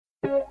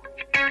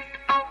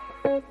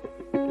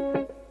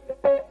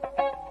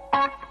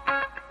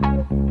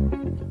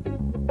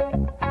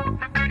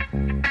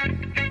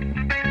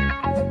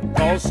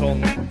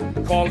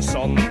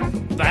Karlsson,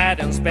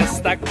 världens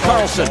bästa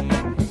Karlsson.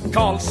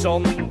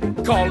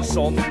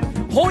 Karlsson,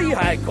 hoj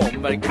här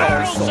kommer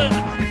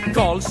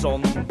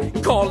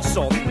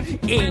Karlsson,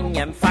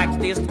 ingen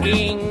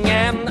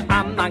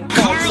annan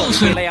Karlsson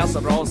spelar jag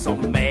så bra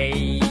som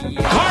mig.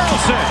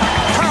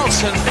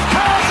 Karlsson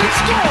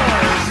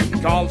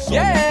scores! Karlsson.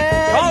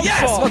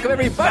 Yes! Welcome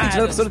everybody to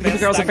another episode of the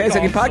Keeping Karlsson Fantasy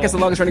Hockey Podcast, the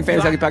longest running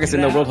fantasy hockey podcast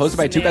in the world, hosted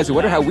by two guys who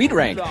wonder how we'd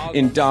rank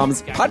in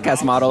Dom's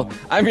podcast model.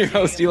 I'm your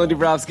host, Elon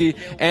Dubrovsky,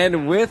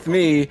 and with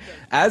me,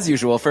 as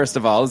usual, first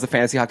of all, is the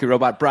fantasy hockey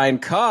robot, Brian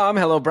Comm.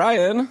 Hello,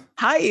 Brian.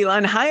 Hi,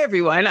 Elon. Hi,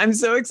 everyone. I'm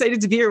so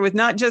excited to be here with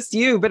not just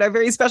you, but our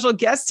very special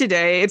guest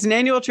today. It's an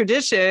annual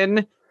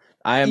tradition.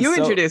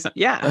 Introduce him.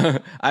 Yeah.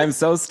 I'm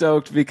so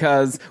stoked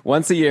because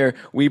once a year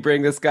we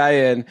bring this guy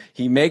in.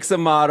 He makes a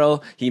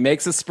model. He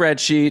makes a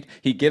spreadsheet.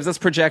 He gives us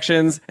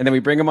projections, and then we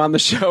bring him on the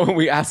show and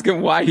we ask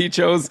him why he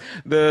chose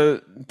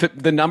the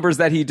numbers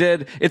that he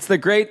did. It's the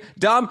great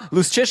Dom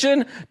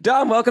Luszczyszyn.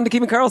 Dom, welcome to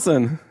Keeping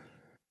Karlsson.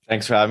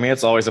 Thanks for having me.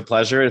 It's always a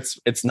pleasure.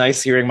 It's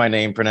nice hearing my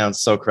name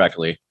pronounced so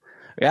correctly.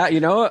 Yeah, you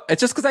know, it's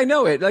just because I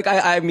know it. Like,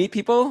 I meet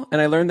people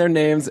and I learn their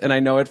names and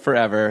I know it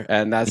forever.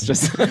 And that's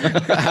just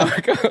how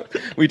it goes.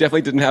 We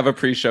definitely didn't have a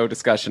pre-show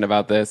discussion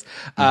about this.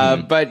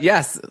 But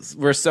yes,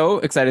 we're so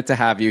excited to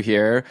have you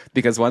here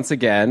because once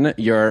again,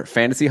 your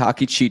fantasy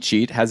hockey cheat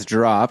sheet has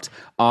dropped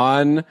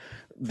on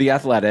The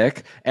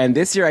Athletic. And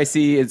this year I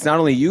see it's not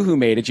only you who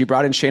made it, you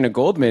brought in Shayna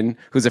Goldman,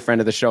 who's a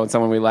friend of the show and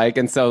someone we like.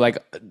 And so like,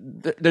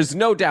 there's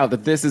no doubt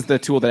that this is the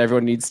tool that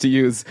everyone needs to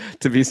use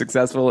to be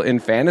successful in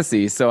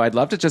fantasy. So I'd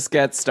love to just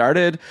get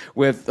started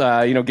with,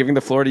 giving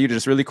the floor to you to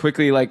just really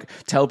quickly, like,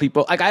 tell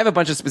people, like, I have a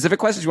bunch of specific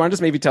questions. You want to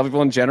just maybe tell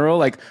people in general,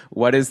 like,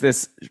 what is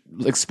this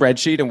like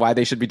spreadsheet and why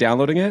they should be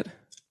downloading it?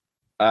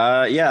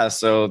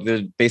 So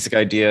the basic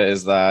idea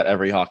is that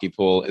every hockey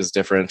pool is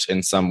different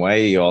in some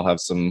way. You all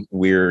have some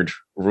weird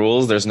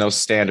rules. There's no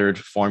standard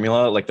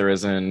formula like there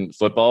is in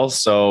football.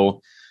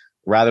 So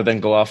rather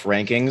than go off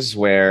rankings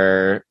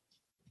where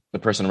the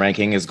person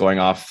ranking is going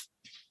off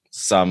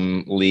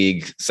some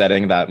league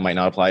setting that might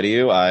not apply to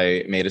you,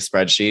 I made a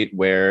spreadsheet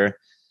where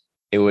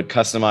it would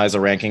customize a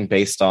ranking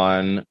based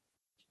on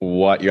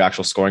what your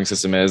actual scoring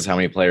system is, how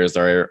many players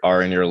there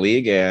are in your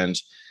league. And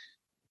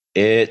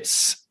it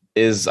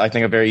is, I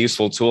think, a very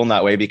useful tool in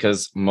that way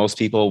because most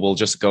people will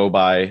just go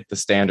by the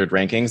standard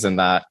rankings and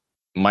that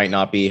might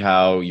not be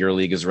how your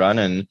league is run.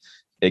 And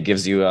it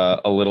gives you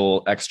a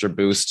little extra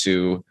boost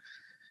to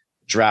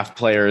draft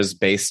players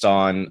based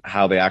on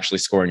how they actually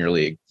score in your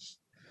league.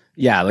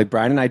 Yeah, like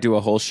Brian and I do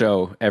a whole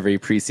show every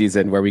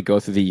preseason where we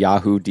go through the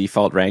Yahoo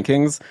default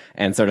rankings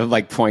and sort of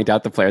like point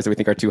out the players that we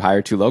think are too high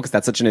or too low, because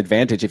that's such an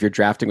advantage if you're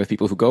drafting with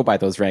people who go by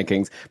those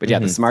rankings. But yeah,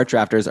 the smart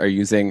drafters are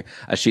using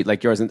a sheet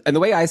like yours. And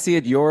the way I see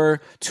it, your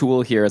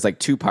tool here is like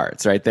two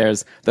parts, right?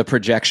 There's the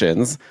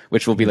projections,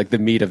 which will be like the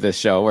meat of this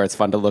show, where it's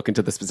fun to look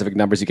into the specific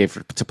numbers you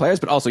gave to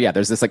players. But also, yeah,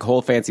 there's this like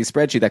whole fancy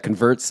spreadsheet that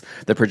converts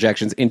the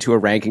projections into a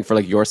ranking for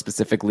like your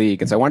specific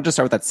league. And so I wanted to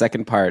start with that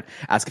second part,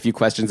 ask a few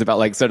questions about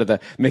like sort of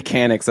the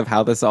mechanics of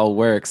how this all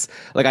works.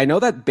 Like, I know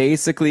that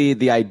basically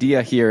the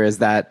idea here is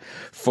that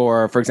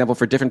for example,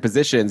 for different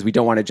positions, we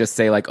don't want to just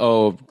say like,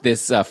 oh,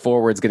 this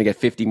forward's going to get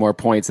 50 more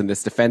points than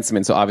this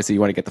defenseman. So obviously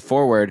you want to get the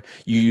forward.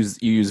 You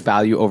use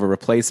value over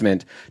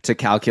replacement to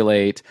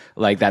calculate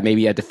like that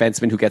maybe a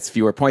defenseman who gets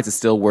fewer points is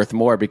still worth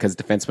more because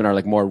defensemen are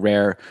like more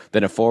rare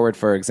than a forward,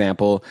 for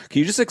example. Can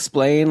you just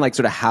explain like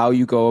sort of how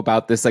you go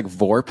about this like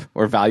VORP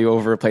or value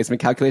over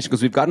replacement calculation?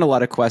 Because we've gotten a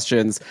lot of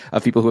questions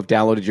of people who have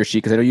downloaded your sheet,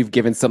 because I know you've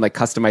given some like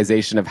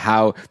customization of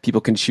how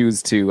people can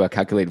choose to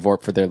calculate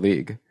VORP for their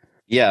league.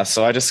 Yeah,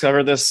 so I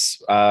discovered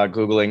this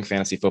Googling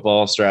fantasy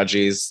football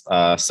strategies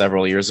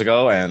several years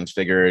ago and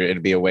figured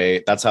it'd be a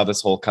way. That's how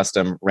this whole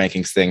custom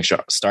rankings thing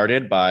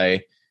started,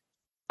 by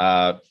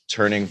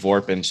turning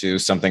VORP into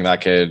something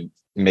that could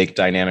make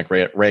dynamic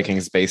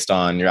rankings based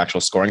on your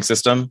actual scoring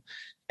system.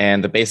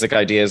 And the basic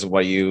idea is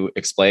what you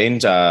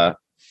explained. A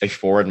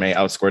forward may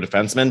outscore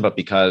defensemen, but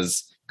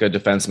because good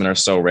defensemen are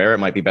so rare, it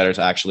might be better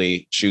to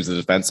actually choose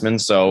a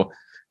defenseman. So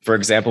for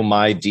example,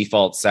 my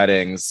default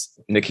settings,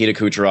 Nikita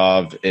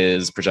Kucherov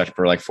is projected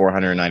for like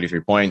 493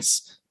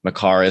 points.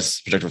 Makar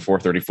is projected for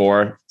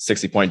 434,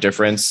 60-point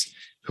difference.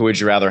 Who would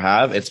you rather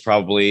have? It's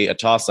probably a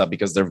toss-up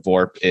because their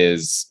VORP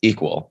is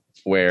equal,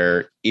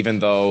 where even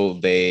though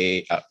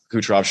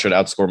Kucherov should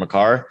outscore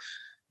Makar,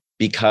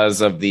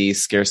 because of the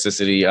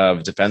scarcity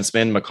of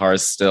defensemen, Makar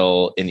is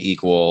still an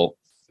equal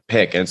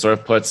pick, and sort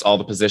of puts all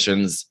the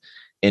positions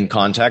in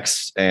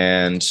context.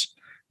 And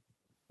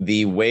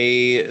the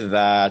way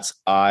that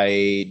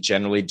I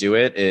generally do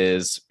it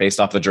is based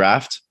off the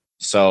draft.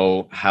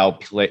 So how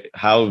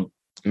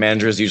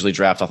managers usually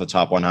draft off the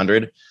top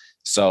 100.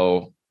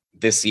 So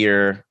this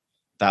year,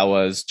 that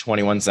was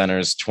 21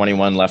 centers,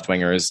 21 left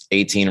wingers,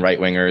 18 right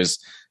wingers,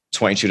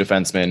 22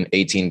 defensemen,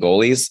 18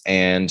 goalies.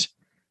 And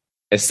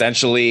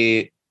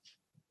essentially,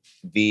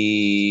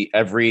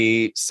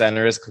 every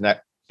center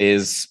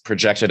is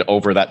projected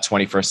over that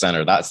 21st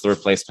center. That's the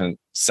replacement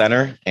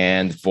center,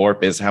 and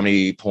VORP is how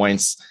many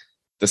points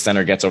the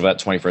center gets over that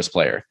 21st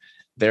player.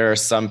 There are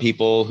some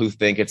people who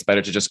think it's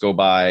better to just go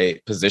by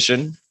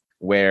position,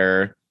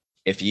 where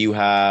if you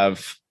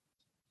have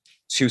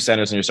 2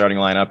 centers in your starting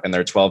lineup and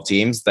there are 12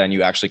 teams, then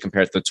you actually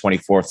compare it to the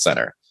 24th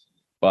center.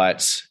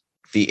 But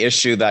the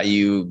issue that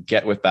you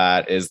get with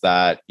that is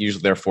that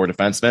usually there are 4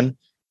 defensemen,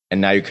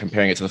 and now you're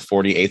comparing it to the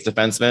 48th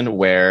defenseman,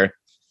 where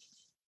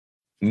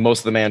most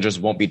of the managers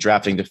won't be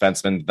drafting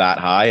defensemen that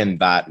high and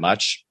that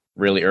much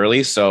really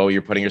early. So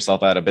you're putting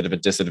yourself at a bit of a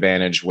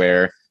disadvantage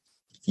where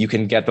you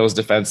can get those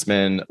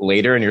defensemen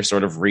later and you're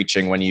sort of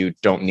reaching when you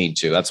don't need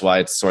to. That's why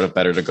it's sort of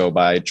better to go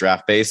by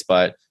draft base.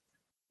 But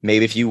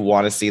maybe if you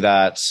want to see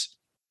that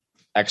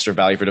extra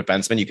value for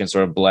defensemen, you can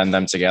sort of blend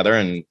them together,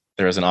 and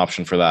there is an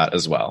option for that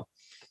as well.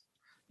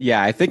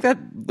 Yeah, I think that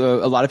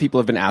a lot of people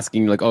have been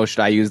asking, like, oh,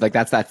 should I use, like,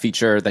 that's that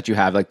feature that you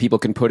have. Like, people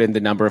can put in the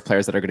number of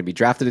players that are going to be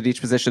drafted at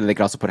each position, and they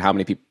can also put how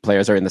many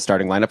players are in the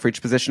starting lineup for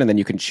each position, and then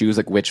you can choose,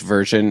 like, which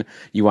version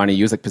you want to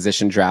use, like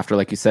position draft or,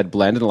 like you said,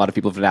 blend. And a lot of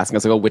people have been asking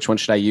us, like, oh, which one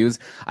should I use?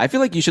 I feel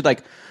like you should,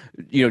 like,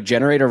 you know,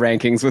 generate a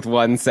rankings with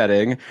one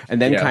setting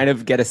and then kind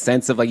of get a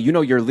sense of, like, you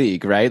know, your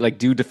league, right? Like,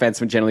 do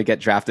defensemen generally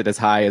get drafted as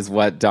high as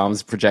what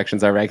Dom's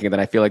projections are ranking? And then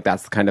I feel like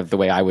that's kind of the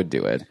way I would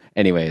do it.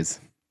 Anyways.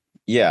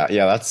 Yeah,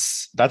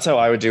 that's how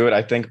I would do it.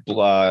 I think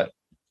going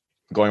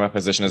by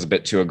position is a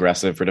bit too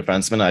aggressive for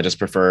defensemen. I just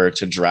prefer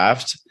to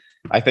draft.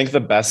 I think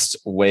the best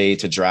way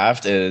to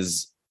draft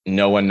is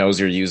no one knows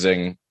you're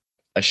using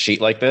a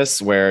sheet like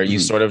this, where you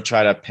sort of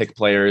try to pick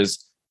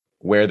players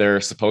where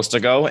they're supposed to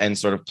go and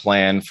sort of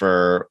plan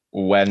for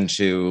when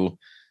to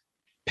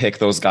pick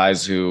those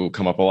guys who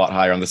come up a lot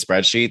higher on the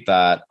spreadsheet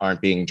that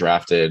aren't being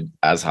drafted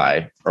as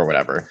high or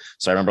whatever.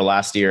 So I remember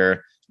last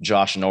year,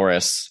 Josh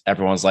Norris,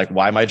 everyone's like,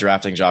 why am I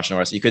drafting Josh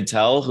Norris? You could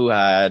tell who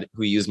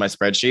used my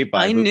spreadsheet.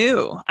 I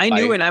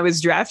knew when I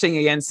was drafting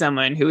against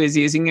someone who was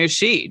using your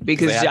sheet,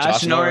 because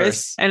Josh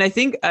Norris, and I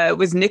think it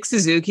was Nick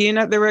Suzuki,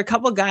 and there were a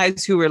couple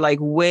guys who were like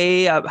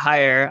way up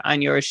higher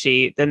on your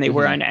sheet than they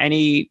were on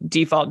any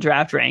default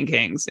draft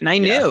rankings. And I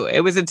knew it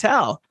was a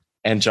tell.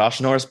 And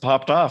Josh Norris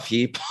popped off.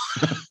 And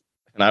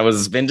I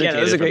was vindicated. Yeah,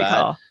 that was a great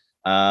call.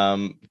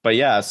 But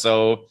yeah,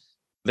 so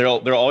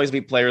there'll always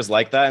be players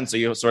like that. And so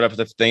you sort of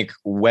have to think,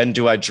 when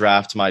do I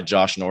draft my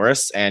Josh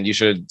Norris? And you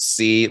should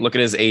look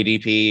at his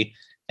ADP,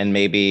 and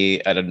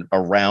maybe at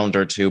a round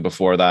or two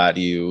before that,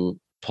 you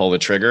pull the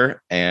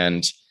trigger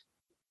and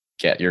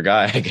get your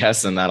guy, I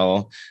guess. And I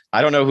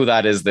don't know who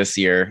that is this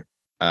year.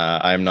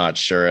 I'm not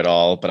sure at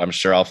all, but I'm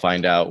sure I'll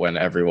find out when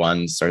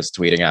everyone starts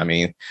tweeting at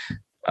me.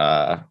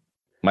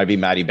 Might be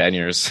Maddie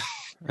Beniers.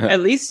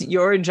 At least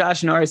your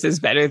Josh Norris is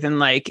better than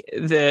like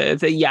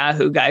the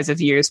Yahoo guys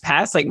of years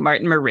past. Like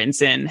Martin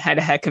Marincin had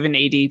a heck of an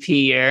ADP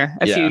year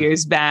a few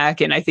years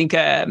back, and I think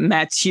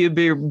Mathieu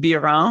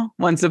Biron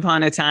once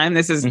upon a time.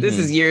 This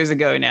is years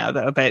ago now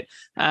though. But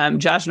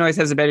Josh Norris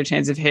has a better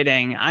chance of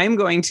hitting. I'm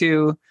going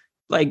to.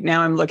 Like,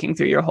 now I'm looking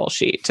through your whole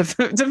sheet to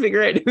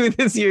figure out who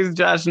this year's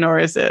Josh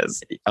Norris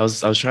is. I was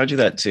trying to do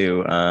that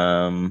too.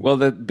 Well,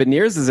 the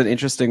Beniers is an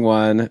interesting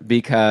one,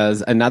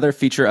 because another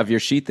feature of your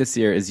sheet this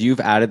year is you've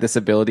added this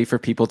ability for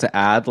people to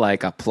add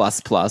like a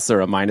plus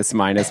or a minus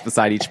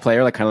beside each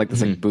player, like kind of like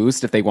this like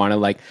boost if they want to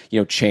like, you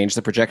know, change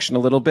the projection a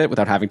little bit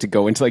without having to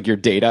go into like your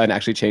data and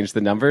actually change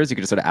the numbers. You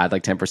can just sort of add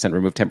like 10%,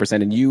 remove 10%,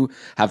 and you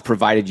have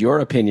provided your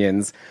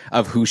opinions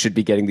of who should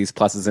be getting these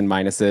pluses and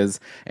minuses.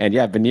 And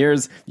yeah,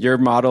 Beniers, your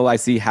model, I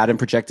see, had him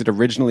projected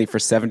originally for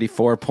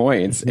 74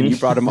 points, and you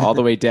brought him all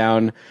the way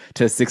down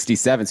to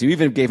 67. So you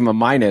even gave him a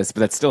minus, but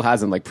that still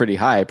has him like pretty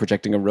high,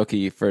 projecting a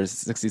rookie for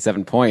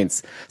 67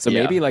 points. So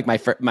maybe like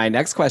my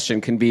next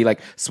question can be like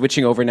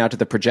switching over now to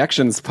the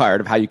projections part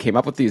of how you came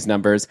up with these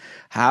numbers.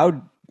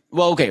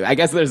 Well, okay, I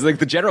guess there's like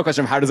the general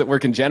question of how does it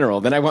work in general.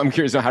 Then I'm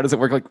curious about how does it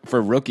work like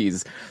for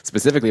rookies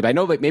specifically. But I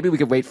know like maybe we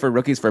could wait for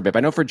rookies for a bit. But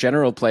I know for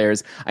general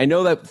players, I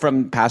know that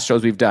from past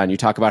shows we've done, you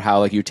talk about how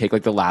like you take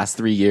like the last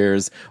 3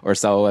 years or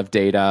so of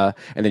data,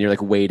 and then you're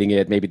like weighting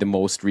it. Maybe the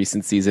most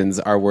recent seasons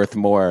are worth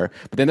more.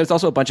 But then there's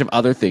also a bunch of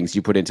other things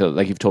you put into,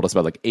 like you've told us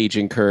about like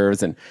aging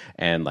curves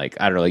and like,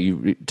 I don't know, like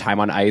you time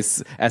on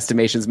ice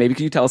estimations. Maybe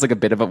can you tell us like a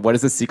bit of what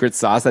is the secret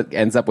sauce that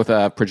ends up with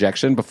a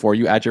projection before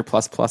you add your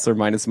plus or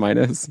minus?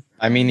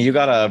 I mean, you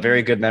got a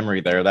very good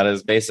memory there. That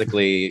is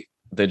basically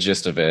the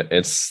gist of it.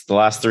 It's the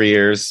last 3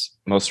 years.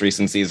 Most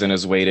recent season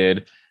is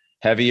weighted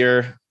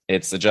heavier.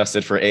 It's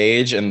adjusted for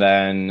age, and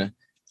then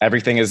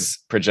everything is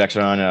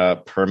projected on a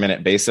per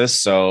minute basis.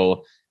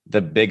 So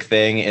the big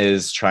thing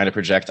is trying to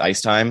project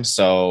ice time.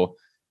 So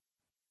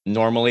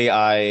normally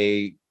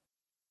I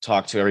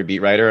talk to every beat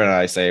writer and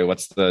I say,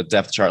 what's the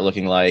depth chart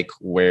looking like?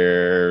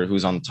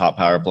 Who's on the top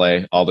power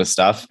play? All this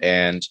stuff.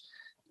 And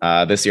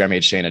this year I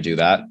made Shayna do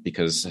that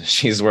because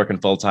she's working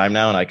full time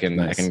now, and I can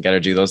get her to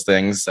do those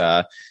things.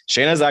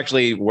 Shayna's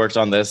actually worked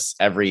on this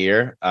every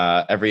year.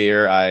 Every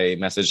year I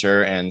message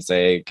her and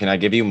say, can I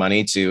give you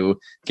money to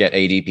get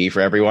ADP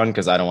for everyone?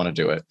 Because I don't want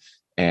to do it.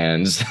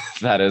 And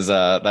that has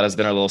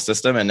been our little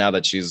system. And now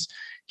that she's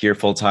here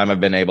full time,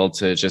 I've been able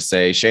to just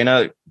say,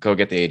 Shayna, go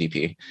get the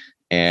ADP.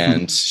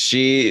 And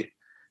she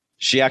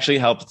actually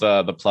helped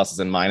the pluses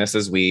and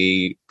minuses.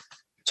 We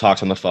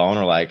talked on the phone,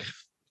 or like,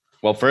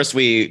 well, first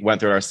we went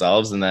through it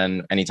ourselves, and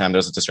then anytime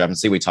there's a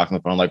discrepancy, we talk on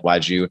the phone, like,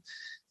 why'd you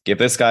give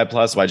this guy a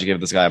plus? Why'd you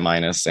give this guy a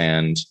minus?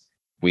 And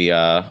we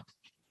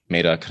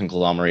made a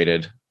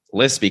conglomerated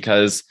list,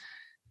 because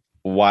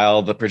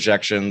while the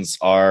projections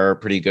are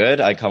pretty good,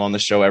 I come on the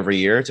show every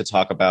year to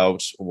talk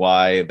about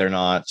why they're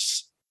not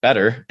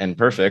better and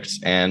perfect.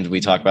 And we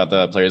talk about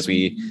the players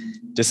we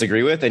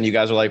disagree with. And you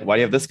guys are like, why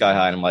do you have this guy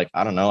high? And I'm like,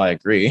 I don't know. I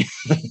agree.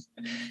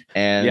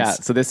 And yeah,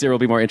 so this year will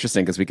be more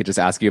interesting because we could just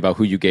ask you about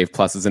who you gave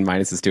pluses and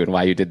minuses to and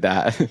why you did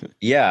that.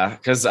 Yeah,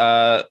 because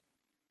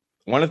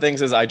one of the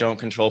things is I don't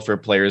control for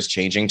players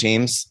changing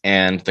teams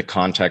and the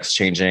context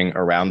changing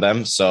around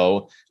them.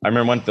 So I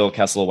remember when Phil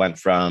Kessel went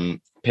from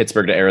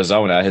Pittsburgh to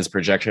Arizona, his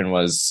projection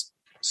was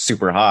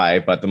super high,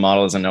 but the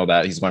model doesn't know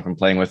that. He's went from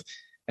playing with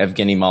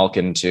Evgeny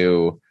Malkin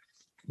to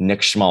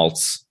Nick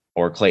Schmaltz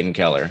or Clayton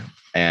Keller.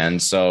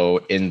 And so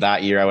in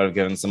that year, I would have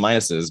given some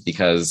minuses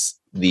because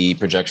the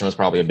projection was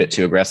probably a bit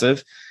too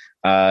aggressive.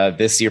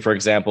 This year, for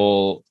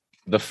example,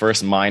 the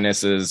first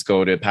minuses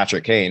go to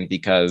Patrick Kane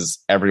because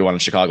everyone in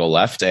Chicago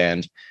left,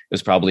 and it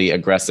was probably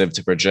aggressive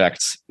to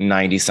project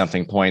 90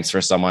 something points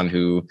for someone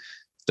who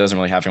doesn't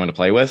really have anyone to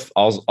play with.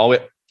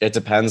 It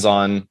depends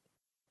on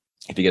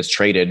if he gets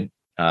traded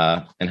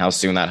and how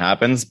soon that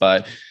happens.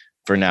 But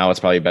for now, it's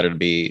probably better to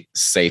be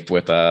safe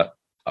with a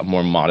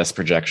more modest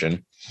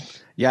projection.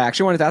 Yeah, I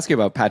actually wanted to ask you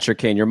about Patrick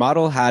Kane. Your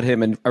model had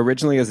him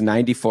originally as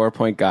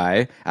 94-point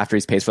guy after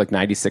he's paced for like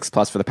 96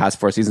 plus for the past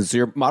 4 seasons. So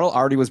your model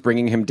already was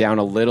bringing him down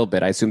a little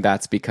bit. I assume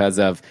that's because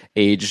of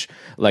age,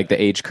 like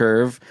the age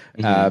curve.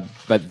 Mm-hmm.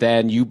 But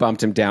then you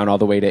bumped him down all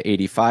the way to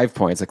 85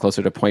 points, like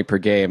closer to a point per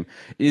game.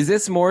 Is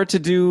this more to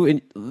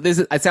do?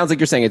 It sounds like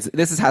you're saying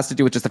this has to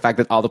do with just the fact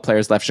that all the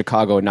players left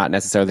Chicago, not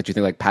necessarily that you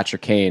think like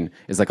Patrick Kane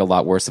is like a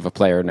lot worse of a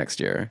player next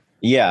year.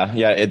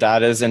 Yeah,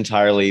 that is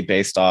entirely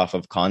based off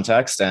of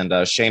context. And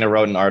Shayna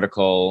wrote an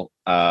article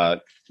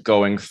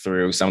going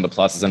through some of the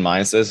pluses and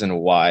minuses and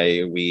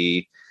why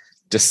we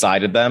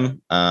decided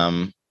them.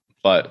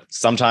 But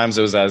sometimes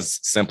it was as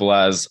simple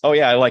as, oh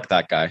yeah, I like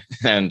that guy,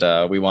 and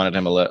we wanted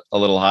him a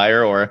little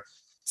higher. Or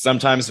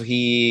sometimes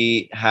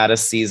he had a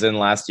season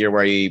last year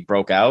where he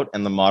broke out,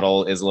 and the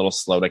model is a little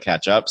slow to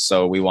catch up.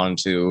 So we wanted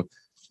to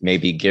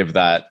maybe give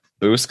that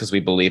boost because we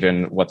believe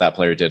in what that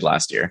player did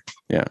last year.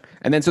 Yeah.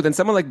 And then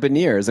someone like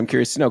Beniers, I'm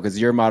curious to know, because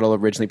your model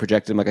originally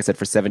projected him, like I said,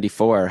 for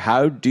 74.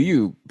 How do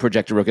you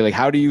project a rookie? Like,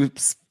 how do you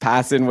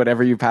pass in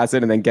whatever you pass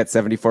in and then get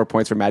 74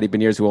 points from Matty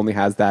Beniers, who only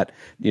has that,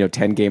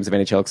 10 games of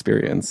NHL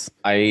experience?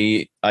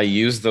 I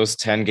used those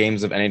 10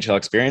 games of NHL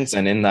experience,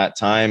 and in that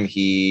time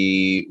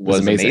he was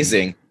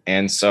amazing.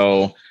 And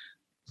so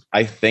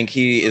I think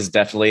he is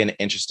definitely an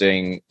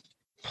interesting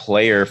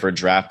player for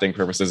drafting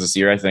purposes this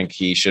year. I think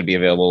he should be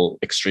available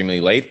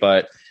extremely late,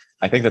 but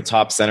I think the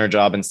top center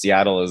job in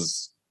Seattle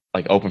is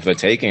like open for the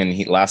taking.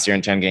 And last year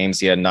in 10 games,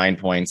 he had 9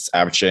 points,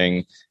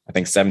 averaging, I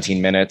think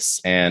 17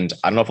 minutes. And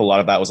I don't know if a lot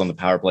of that was on the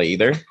power play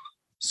either.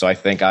 So I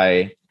think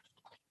I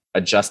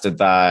adjusted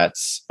that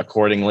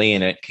accordingly,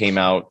 and it came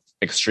out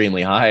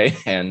extremely high,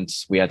 and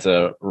we had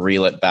to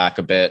reel it back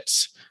a bit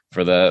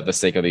for the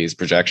sake of these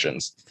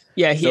projections.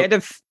 Yeah, he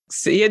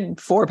had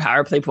 4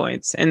 power play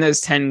points in those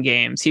 10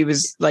 games. He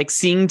was like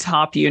seeing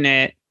top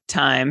unit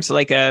time, so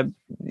like a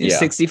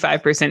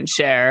 65%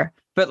 share.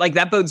 But like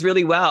that bodes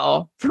really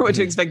well for what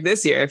to expect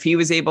this year. If he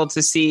was able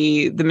to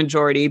see the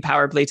majority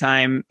power play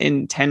time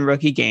in 10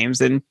 rookie games,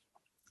 and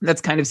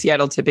that's kind of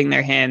Seattle tipping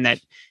their hand that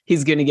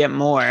he's going to get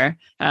more.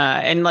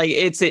 And like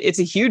it's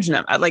a huge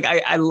number. Like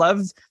I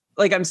love,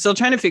 like I'm still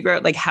trying to figure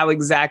out like how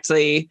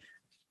exactly,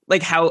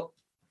 like how,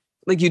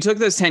 like you took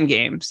those 10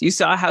 games, you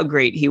saw how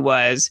great he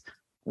was.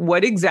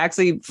 What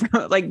exactly,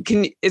 like,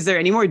 is there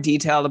any more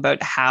detail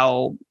about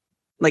how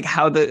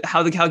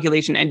the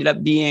calculation ended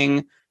up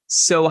being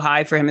so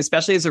high for him,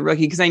 especially as a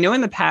rookie? Because I know in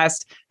the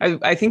past,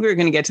 I think we were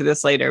going to get to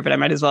this later, but I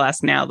might as well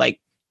ask now,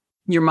 like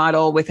your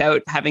model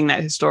without having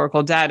that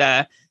historical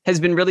data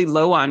has been really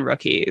low on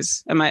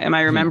rookies. Am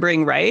I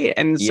remembering right?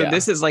 And so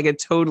this is like a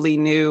totally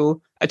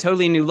new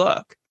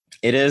look.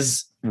 It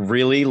is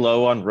really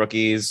low on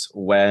rookies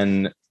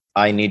when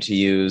I need to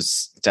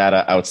use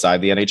data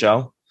outside the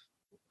NHL.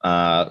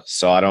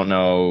 So I don't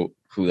know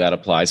who that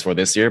applies for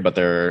this year, but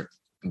they're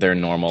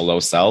normal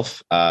low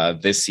self.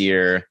 This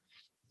year,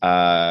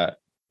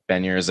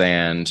 Beniers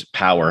and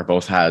Power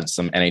both had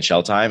some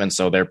NHL time, and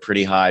so they're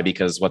pretty high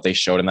because what they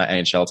showed in that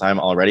NHL time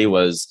already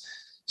was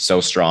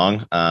so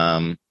strong.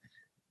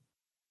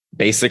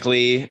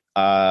 Basically,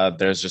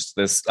 there's just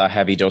this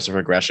heavy dose of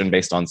regression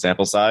based on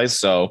sample size.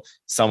 So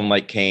someone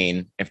like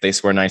Kane, if they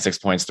score 96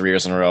 points 3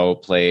 years in a row,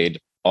 played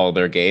all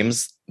their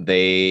games,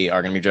 they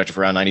are going to be projected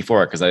for around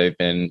 94 because they've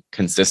been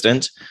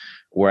consistent.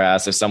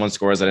 Whereas if someone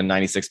scores at a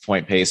 96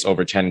 point pace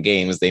over 10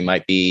 games, they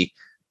might be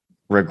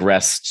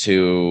regressed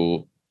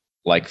to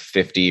like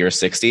 50 or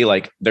 60.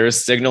 Like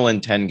there's signal in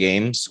 10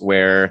 games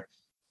where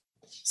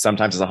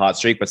sometimes it's a hot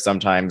streak, but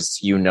sometimes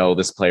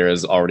this player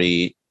has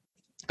already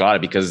got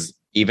it, because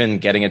even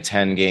getting a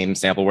 10-game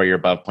sample where you're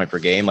above point per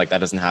game, like that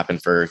doesn't happen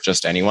for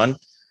just anyone.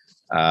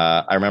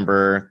 I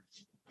remember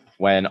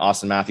when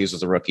Austin Matthews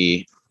was a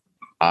rookie,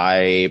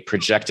 I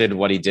projected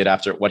what he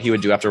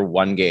would do after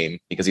one game,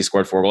 because he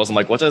scored 4 goals. I'm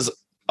like, what does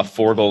a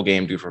 4-goal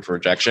game do for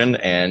projection?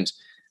 And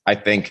I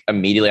think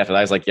immediately after that,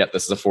 I was like, yep,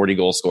 this is a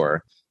 40-goal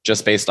scorer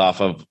just based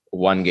off of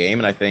one game.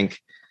 And I think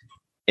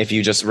if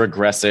you just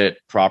regress it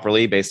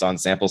properly based on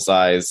sample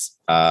size,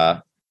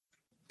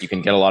 you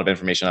can get a lot of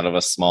information out of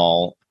a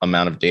small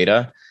amount of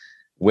data.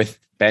 With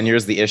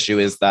Beniers, the issue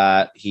is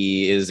that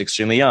he is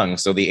extremely young.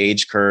 So the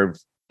age curve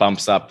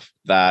bumps up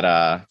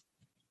that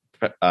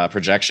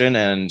projection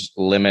and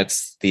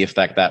limits the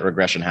effect that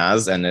regression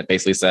has. And it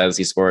basically says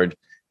he scored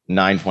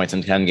 9 points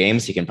in 10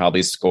 games. He can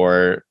probably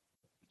score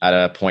at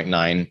a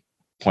 0.9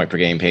 point per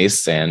game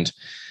pace. And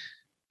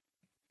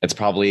it's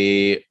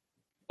probably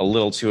a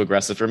little too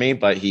aggressive for me,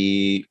 but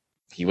he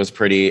was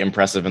pretty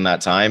impressive in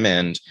that time.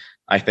 And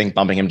I think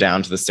bumping him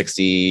down to the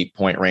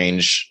 60-point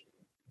range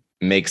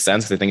makes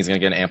sense. I think he's going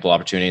to get an ample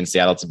opportunity in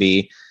Seattle to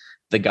be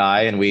the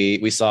guy. And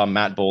we saw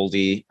Matt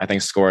Boldy, I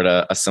think, scored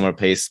a similar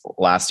pace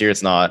last year.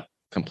 It's not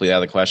completely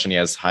out of the question. He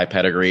has high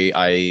pedigree.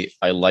 I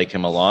like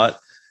him a lot.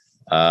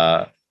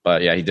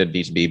 But yeah, he did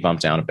need to be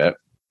bumped down a bit.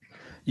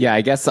 Yeah,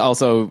 I guess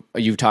also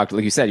like you talked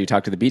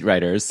to the beat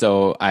writers.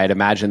 So I'd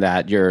imagine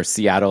that your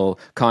Seattle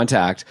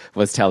contact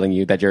was telling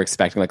you that you're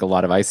expecting like a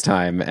lot of ice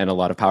time and a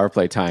lot of power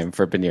play time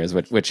for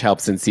Beniers, which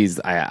helps since he's,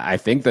 I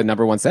think, the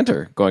number 1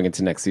 center going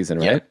into next season,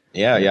 right?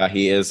 Yeah,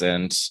 he is.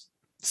 And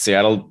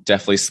Seattle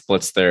definitely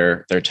splits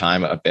their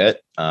time a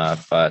bit,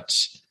 but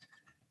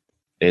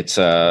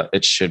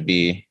it should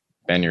be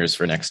Beniers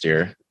for next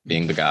year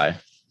being the guy.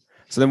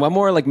 So then one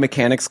more like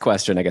mechanics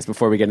question, I guess,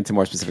 before we get into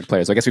more specific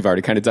players. So I guess we've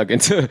already kind of dug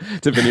into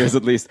Beniers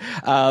at least.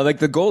 Like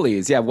the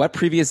goalies, yeah. What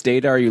previous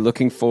data are you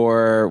looking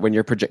for when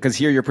you're because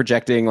here you're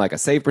projecting like a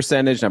save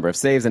percentage, number of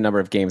saves, and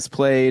number of games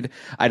played.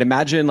 I'd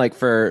imagine like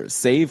for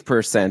save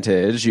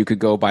percentage, you could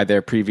go by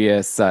their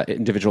previous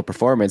individual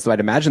performance. So I'd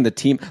imagine the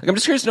team. Like I'm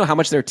just curious to know how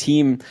much their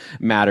team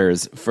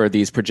matters for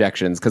these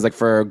projections, because like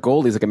for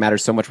goalies, like it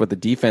matters so much what the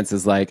defense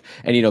is like.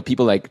 And you know,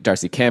 people like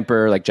Darcy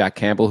Kemper, like Jack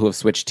Campbell, who have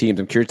switched teams.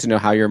 I'm curious to know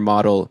how your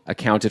model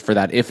accounted for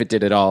that, if it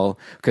did at all,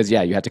 because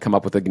yeah, you had to come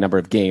up with a number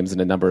of games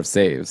and a number of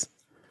saves.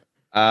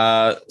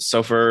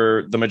 So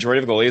for the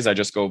majority of goalies, I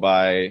just go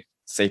by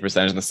save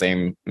percentage in the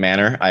same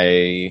manner.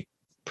 I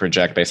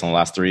project based on the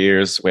last 3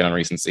 years, weight on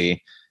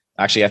recency.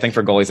 Actually, I think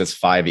for goalies it's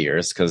 5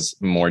 years, because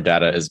more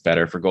data is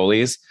better for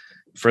goalies.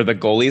 For the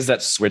goalies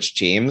that switch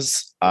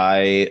teams,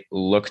 I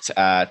looked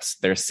at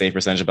their save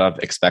percentage above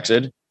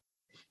expected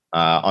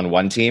on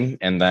one team,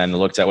 and then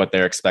looked at what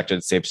their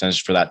expected save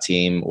percentage for that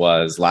team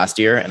was last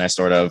year, and I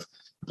sort of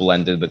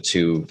blended the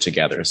two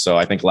together. So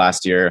I think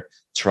last year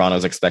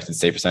Toronto's expected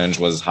save percentage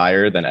was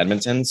higher than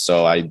Edmonton,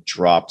 so I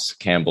dropped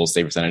Campbell's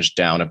save percentage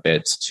down a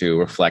bit to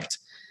reflect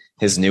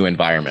his new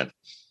environment.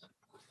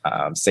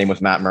 Same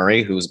with Matt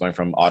Murray, who's going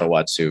from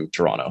Ottawa to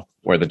Toronto,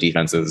 where the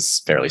defense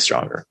is fairly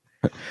stronger.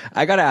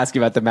 I got to ask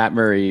you about the Matt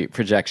Murray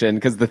projection,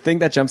 because the thing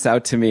that jumps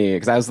out to me,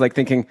 because I was like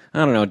thinking,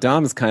 I don't know,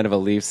 Dom's kind of a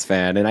Leafs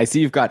fan, and I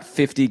see you've got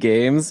 50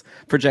 games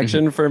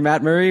projection for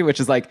Matt Murray, which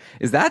is like,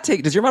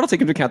 does your model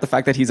take into account the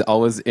fact that he's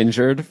always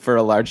injured for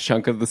a large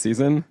chunk of the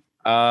season?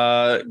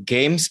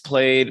 Games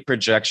played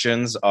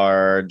projections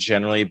are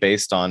generally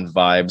based on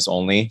vibes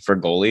only for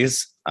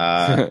goalies.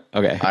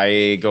 Okay.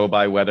 I go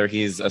by whether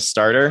he's a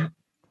starter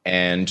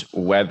and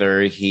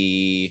whether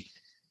he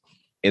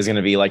is going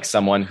to be like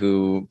someone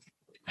who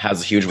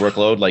has a huge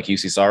workload like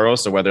UC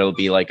Saros, or whether it'll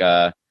be like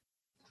a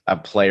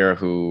player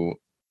who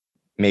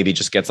maybe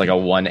just gets like a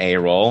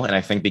 1A role. And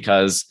I think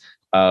because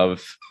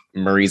of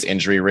Murray's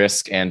injury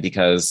risk and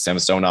because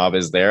Samsonov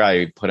is there,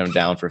 I put him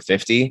down for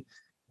 50.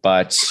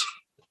 But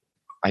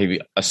I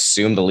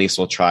assume the Leafs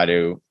will try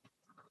to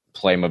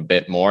play him a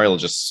bit more. It'll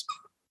just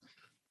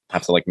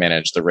have to like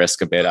manage the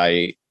risk a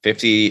bit.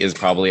 50 is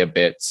probably a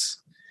bit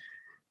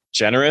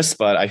generous,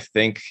 but I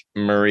think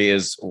Murray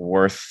is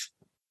worth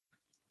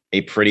a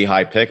pretty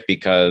high pick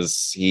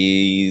because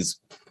he's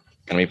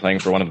going to be playing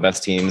for one of the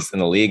best teams in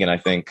the league. And I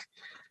think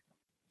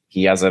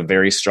he has a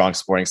very strong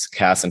supporting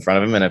cast in front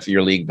of him. And if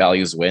your league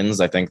values wins,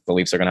 I think the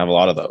Leafs are going to have a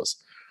lot of those.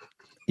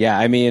 Yeah,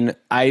 I mean,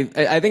 I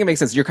think it makes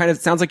sense.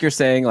 Sounds like you're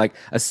saying, like,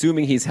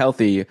 assuming he's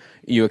healthy,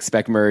 you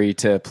expect Murray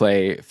to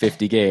play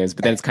 50 games,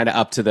 but then it's kind of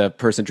up to the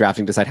person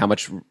drafting to decide how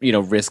much,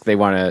 risk they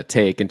want to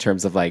take in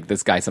terms of like,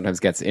 this guy sometimes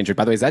gets injured.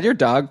 By the way, is that your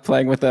dog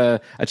playing with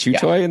a chew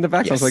toy in the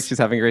back? Yes. Sounds like she's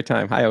having a great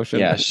time. Hi, Ocean.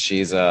 Yeah,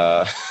 she's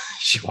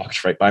she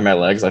walked right by my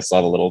legs. I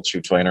saw the little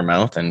chew toy in her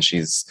mouth, and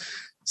she's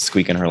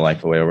squeaking her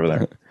life away over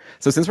there.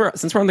 So since we're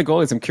on the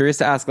goalies, I'm curious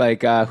to ask,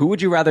 like, who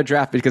would you rather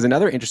draft? Because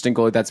another interesting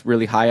goalie that's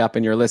really high up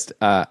in your list,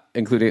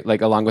 including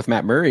like along with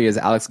Matt Murray, is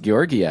Alex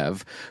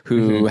Georgiev,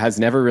 who has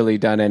never really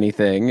done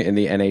anything in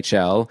the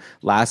NHL.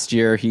 Last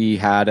year, he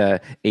had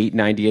a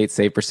 898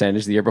 save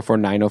percentage. The year before,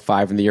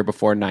 905, and the year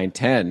before,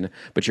 910.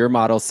 But your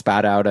model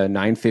spat out a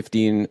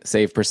 915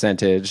 save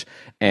percentage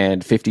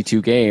and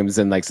 52 games,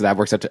 and like so that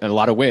works out to a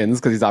lot of wins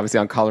because he's obviously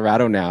on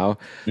Colorado now.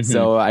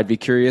 So I'd be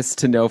curious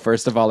to know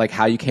first of all like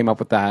how you came up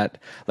with that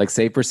like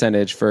save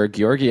percentage for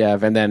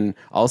Georgiev, and then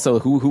also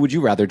who would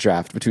you rather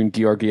draft between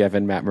Georgiev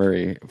and Matt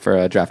Murray for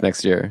a draft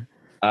next year?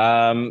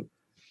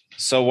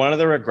 So one of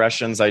the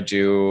regressions I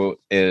do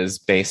is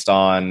based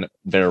on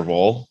their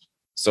role.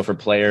 So for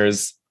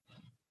players,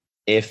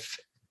 if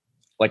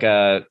like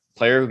a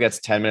player who gets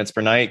 10 minutes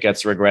per night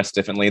gets regressed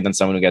differently than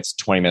someone who gets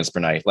 20 minutes per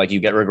night, like you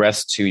get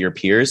regressed to your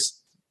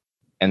peers.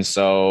 And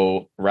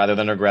so rather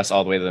than regress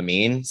all the way to the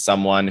mean,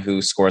 someone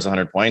who scores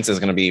 100 points is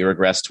going to be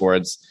regressed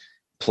towards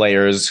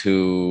players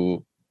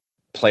who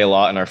play a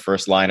lot in our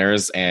first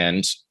liners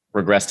and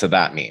regress to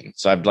that mean.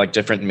 So I've like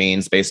different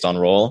means based on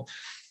role.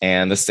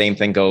 And the same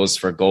thing goes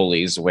for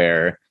goalies,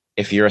 where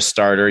if you're a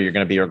starter, you're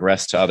going to be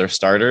regressed to other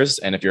starters.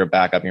 And if you're a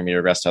backup, you're going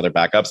to be regressed to other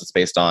backups. It's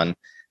based on,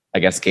 I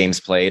guess,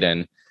 games played.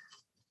 And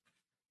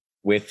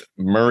with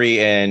Murray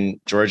and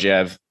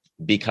Georgiev,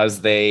 because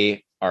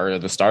they are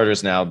the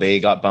starters now, they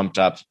got bumped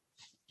up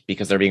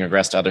because they're being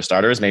regressed to other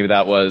starters. Maybe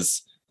that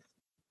was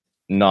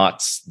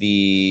not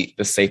the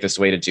safest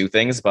way to do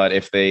things, but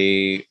if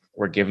they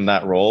were given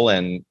that role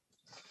and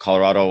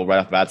Colorado right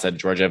off the bat said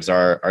Georgiev's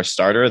our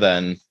starter,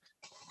 then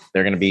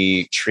they're going to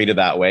be treated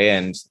that way.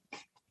 And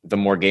the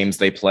more games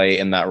they play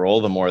in that role,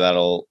 the more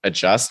that'll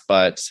adjust.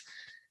 But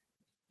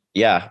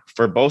yeah,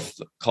 for both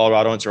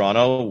Colorado and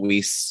Toronto,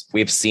 we've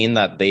seen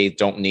that they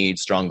don't need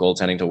strong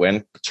goaltending to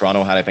win.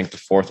 Toronto had, I think, the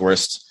fourth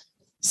worst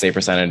save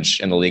percentage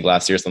in the league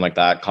last year, something like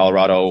that.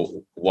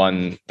 Colorado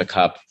won the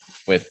cup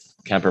with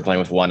Kemper playing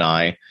with one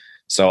eye.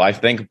 So I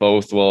think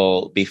both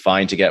will be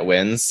fine to get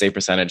wins. Save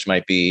percentage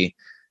might be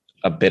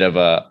a bit of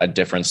a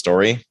different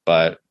story,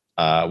 but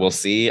we'll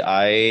see.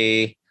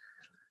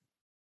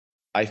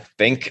 I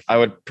think I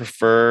would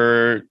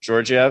prefer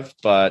Georgiev,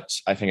 but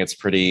I think it's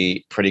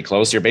pretty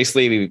close. You're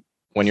basically,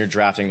 when you're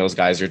drafting those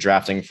guys, you're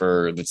drafting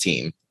for the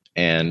team.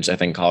 And I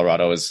think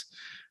Colorado is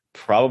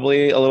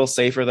probably a little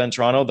safer than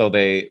Toronto, though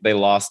they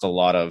lost a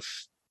lot of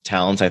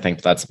talent. I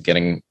think that's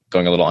going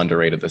a little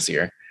underrated this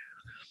year.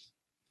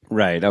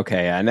 Right.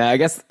 Okay. And I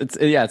guess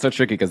it's so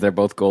tricky because they're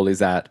both goalies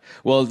that,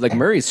 well, like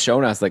Murray's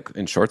shown us like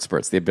in short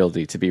spurts the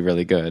ability to be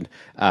really good,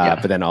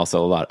 but then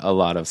also a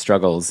lot of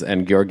struggles.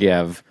 And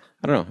Georgiev,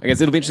 I don't know. I guess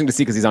it'll be interesting to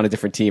see because he's on a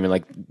different team, and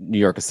like New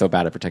York is so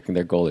bad at protecting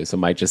their goalies, so it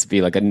might just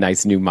be like a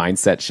nice new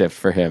mindset shift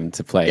for him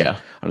to play on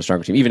a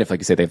stronger team. Even if, like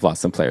you say, they've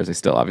lost some players, they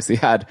still obviously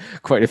had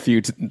quite a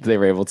few. They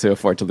were able to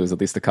afford to lose at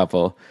least a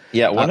couple.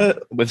 Yeah,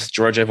 with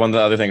Georgiev, one of the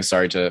other things.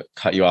 Sorry to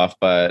cut you off,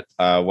 but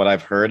what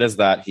I've heard is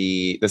that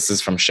this is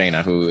from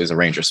Shayna, who is a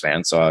Rangers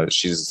fan, so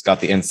she's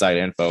got the inside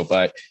info.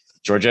 But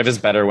Georgiev is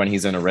better when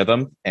he's in a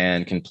rhythm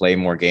and can play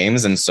more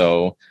games, and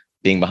so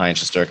being behind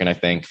Shesterkin, I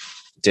think,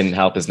 didn't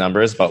help his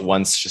numbers. But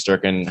once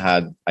Shesterkin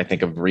had, I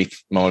think, a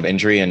brief moment of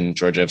injury and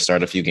Georgiev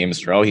started a few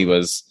games in a row, he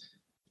was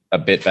a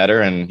bit better,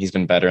 and he's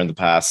been better in the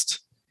past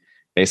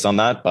based on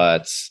that.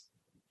 But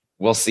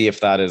we'll see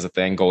if that is a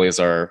thing.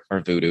 Goalies are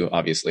voodoo,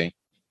 obviously.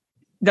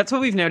 That's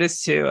what we've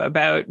noticed too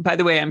about, by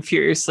the way, I'm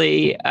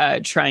furiously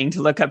trying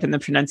to look up in the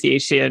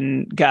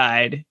pronunciation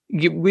guide.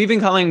 We've been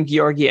calling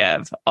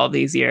Georgiev all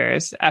these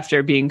years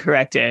after being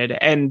corrected.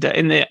 And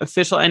in the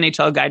official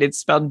NHL guide, it's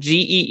spelled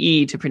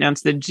Gee to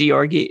pronounce the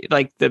Georgi,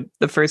 like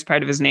the first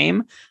part of his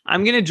name.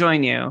 I'm going to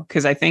join you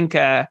because I think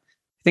I'm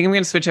going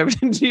to switch over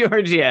to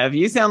Georgiev.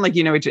 You sound like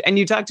you know and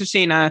you talk to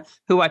Shayna,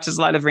 who watches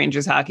a lot of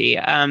Rangers hockey.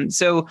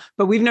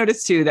 But we've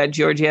noticed too that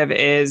Georgiev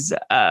is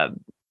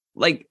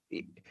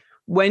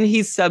when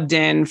he's subbed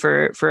in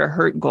for a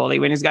hurt goalie,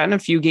 when he's gotten a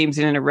few games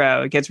in a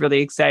row, it gets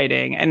really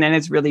exciting. And then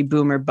it's really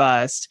boom or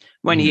bust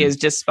when he is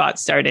just spot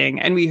starting.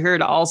 And we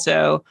heard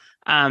also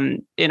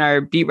in our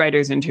beat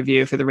writers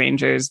interview for the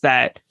Rangers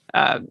that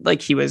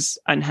he was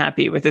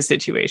unhappy with the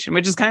situation,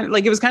 which is kind of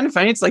like, it was kind of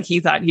funny. It's like he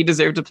thought he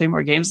deserved to play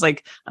more games.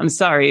 Like, I'm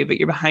sorry, but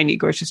you're behind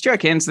Igor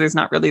Shesterkin, so there's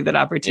not really that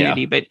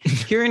opportunity. Yeah. But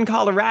here in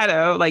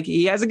Colorado, like,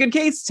 he has a good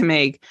case to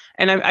make.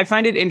 And I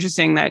find it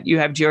interesting that you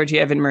have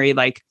Georgiev and Murray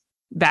like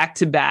back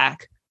to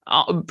back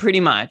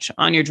pretty much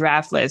on your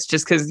draft list,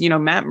 just because,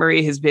 Matt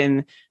Murray has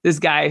been this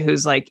guy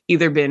who's like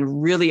either been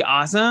really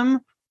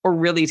awesome or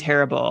really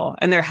terrible.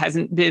 And there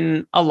hasn't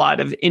been a lot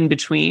of in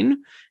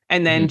between.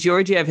 And then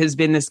Georgiev has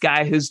been this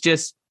guy who's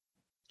just,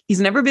 he's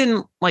never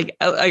been like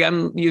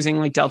I'm using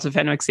like Delta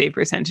Fenwick save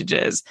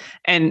percentages,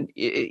 and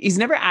he's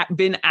never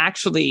been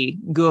actually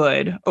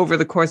good over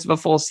the course of a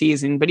full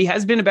season, but he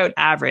has been about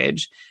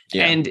average.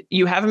 Yeah. And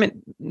you have him at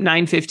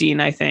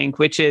 915, I think,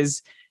 which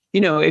is,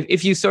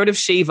 if you sort of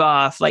shave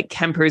off like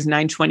Kemper's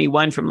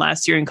 921 from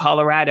last year in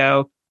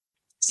Colorado,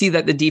 see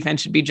that the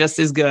defense should be just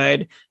as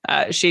good,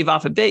 shave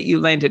off a bit, you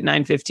land at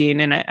 915.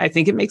 And I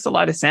think it makes a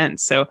lot of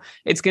sense. So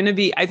it's going to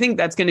be, I think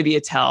that's going to be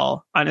a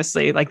tell,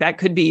 honestly. Like that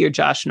could be your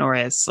Josh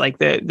Norris, like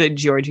the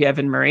Georgiev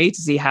and Murray,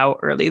 to see how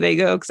early they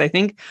go. Cause I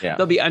think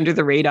they'll be under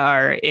the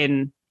radar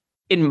in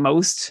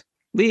most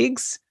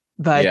leagues.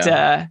 But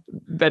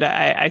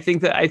I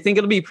think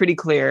it'll be pretty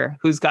clear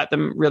who's got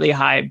them really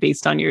high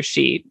based on your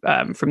sheet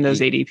from those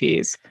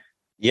ADPs.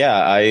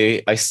 Yeah,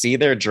 I see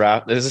their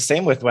draft. It's the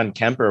same with when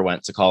Kemper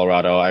went to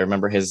Colorado. I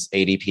remember his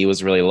ADP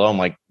was really low. I'm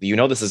like,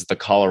 this is the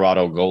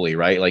Colorado goalie,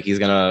 right? Like he's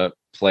going to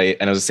play.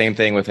 And it was the same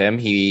thing with him.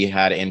 He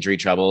had injury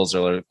troubles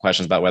or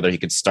questions about whether he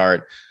could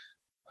start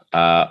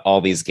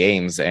all these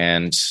games.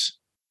 And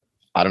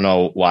I don't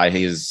know why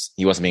he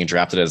wasn't being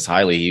drafted as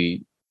highly.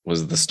 He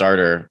was the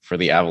starter for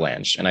the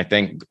Avalanche. And I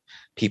think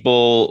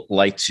people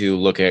like to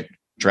look at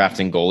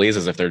drafting goalies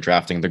as if they're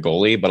drafting the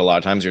goalie, but a lot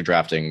of times you're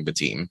drafting the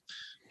team.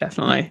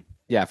 Definitely.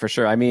 Yeah, for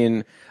sure. I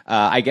mean,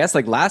 I guess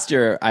like last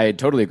year, I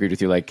totally agreed with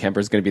you. Like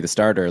Kemper's going to be the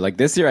starter. Like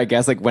this year, I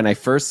guess like when I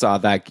first saw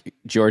that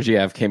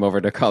Georgiev came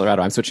over to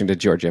Colorado, I'm switching to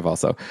Georgiev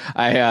also.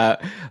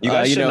 You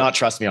guys should not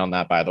trust me on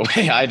that, by the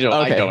way. I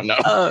don't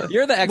know.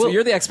 You're the expert.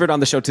 You're the expert on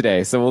the show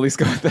today, so we'll at least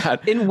go with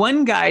that. In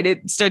one guide,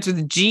 it starts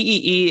with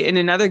GEE. In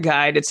another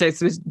guide, it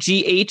starts with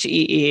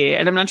GHEE,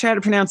 and I'm not sure how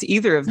to pronounce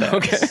either of those.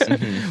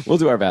 Okay, we'll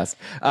do our best.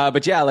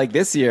 But yeah, like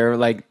this year,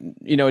 like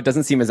it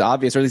doesn't seem as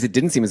obvious, or at least it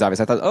didn't seem as obvious.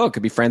 I thought, it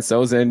could be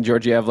Francouz and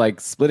Georgiev like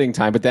splitting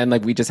time, but then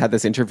like we just had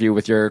this interview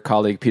with your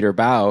colleague Peter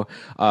Bow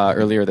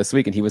earlier this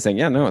week, and he was saying,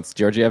 it's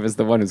Georgiev is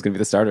the one who's going to be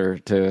the starter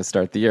to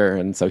start the year,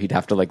 and so he'd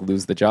have to like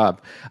lose the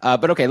job.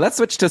 But okay, let's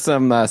switch to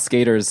some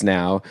skaters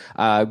now.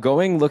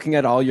 Looking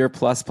at all your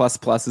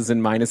pluses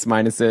and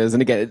minuses,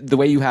 and again, the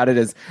way you had it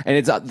is, and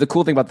it's the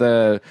cool thing about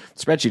the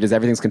spreadsheet is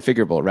everything's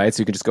configurable, right?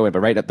 So you can just go in,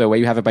 but right, the way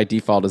you have it by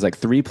default is like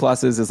 3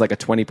 pluses is like a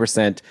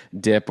 20%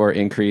 dip or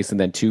increase, and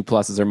then 2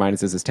 pluses or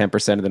minuses is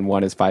 10%, and then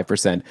 1 is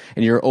 5%.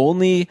 And your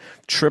only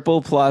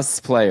triple plus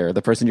player,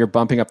 the person you're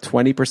bumping up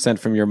 20%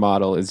 from your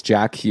model, is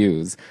Jack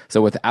Hughes.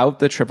 So without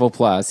the triple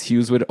plus,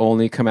 Hughes would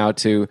only come out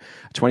to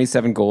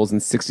 27 goals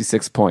and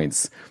 66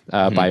 points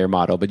by your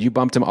model, but you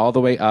bumped him all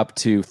the way up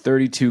to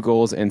 32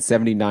 goals and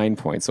 79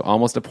 points, so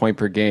almost a point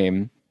per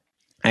game.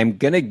 I'm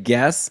going to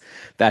guess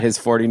that his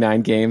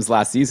 49 games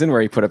last season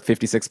where he put up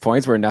 56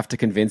 points were enough to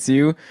convince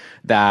you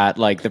that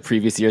like the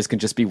previous years can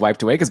just be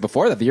wiped away. Because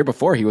before that, the year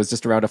before, he was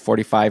just around a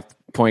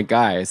 45-point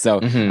guy. So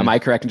am I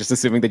correct in just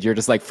assuming that you're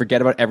just like, forget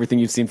about everything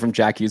you've seen from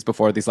Jack Hughes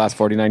before these last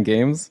 49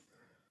 games?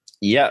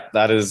 Yeah,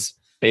 that is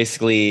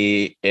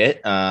basically it.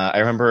 I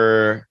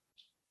remember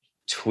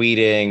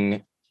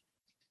tweeting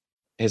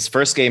his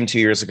first game 2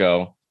 years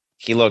ago.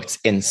 He looked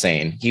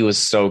insane. He was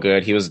so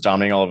good. He was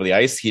dominating all over the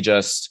ice.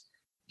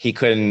 He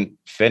couldn't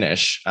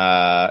finish.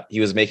 He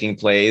was making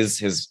plays.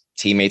 His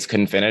teammates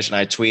couldn't finish. And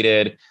I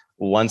tweeted,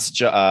 once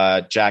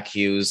Jack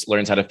Hughes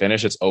learns how to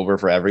finish, it's over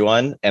for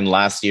everyone. And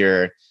last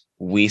year,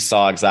 we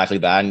saw exactly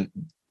that. And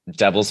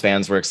Devils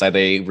fans were excited.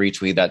 They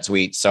retweeted that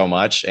tweet so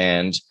much.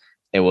 And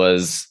it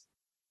was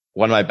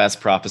one of my best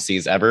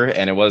prophecies ever.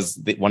 And it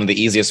was one of the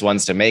easiest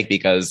ones to make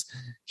because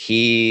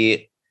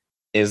he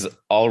is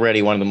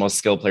already one of the most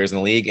skilled players in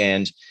the league.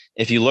 And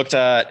if you looked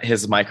at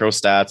his micro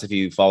stats, if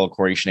you follow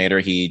Corey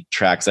Schneider, he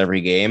tracks every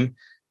game.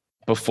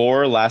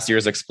 Before last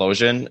year's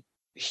explosion,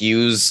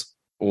 Hughes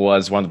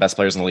was one of the best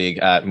players in the league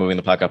at moving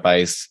the puck up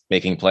ice,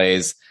 making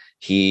plays.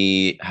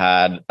 He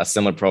had a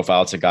similar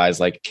profile to guys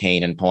like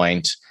Kane and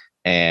Point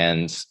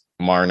and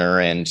Marner,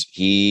 and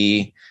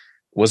he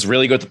was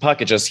really good with the puck.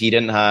 He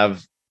didn't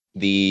have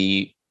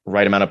the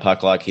right amount of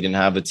puck luck. He didn't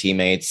have the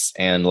teammates.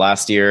 And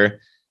last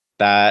year,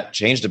 that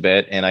changed a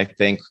bit. And I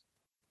think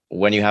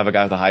when you have a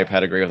guy with a high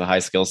pedigree, with a high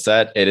skill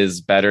set, it is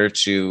better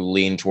to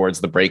lean towards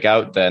the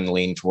breakout than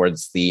lean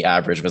towards the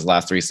average of his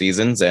last 3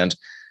 seasons. And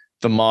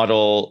the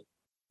model,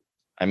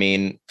 I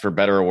mean, for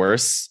better or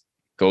worse,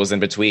 goes in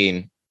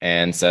between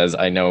and says,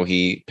 I know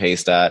he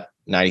paced at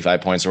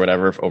 95 points or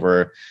whatever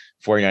over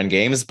 49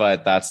 games,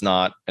 but that's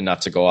not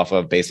enough to go off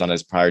of based on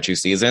his prior 2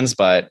 seasons.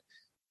 But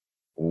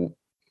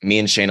me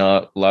and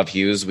Shayna love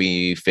Hughes.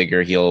 We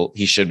figure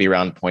he should be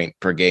around point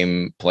per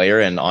game player.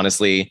 And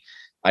honestly,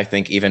 I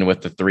think even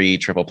with the 3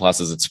 triple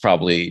pluses, it's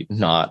probably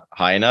not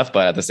high enough.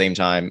 But at the same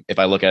time, if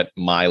I look at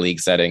my league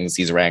settings,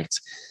 he's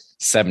ranked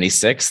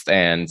 76th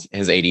and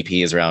his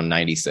ADP is around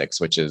 96,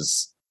 which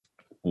is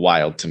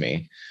wild to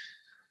me.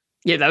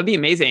 Yeah, that would be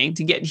amazing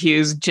to get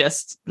Hughes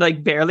just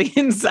like barely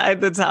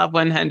inside the top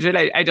 100.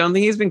 I don't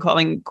think he's been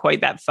calling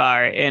quite that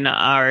far in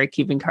our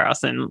Keeping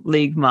Karlsson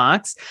league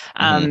mocks.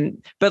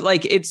 But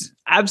like it's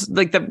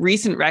like the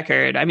recent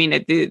record. I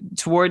mean,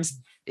 towards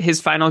his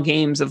final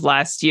games of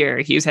last year,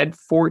 Hughes had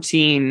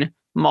 14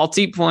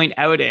 multi-point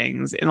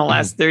outings in the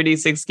last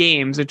 36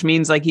 games, which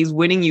means like he's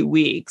winning you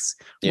weeks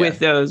with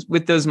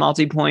those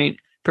multi-point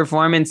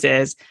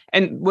performances.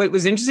 And what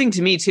was interesting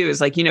to me too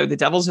is like, the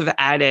Devils have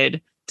added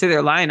to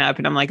their lineup,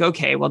 and I'm like,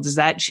 okay, well, does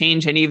that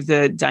change any of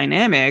the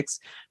dynamics?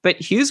 But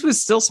Hughes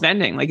was still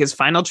spending like his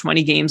final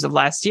 20 games of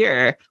last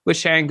year with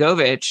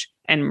Sharangovich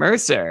and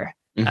Mercer.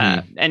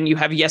 And you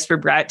have Jesper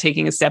Bratt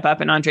taking a step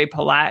up and Andre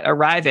Palat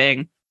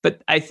arriving.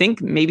 But I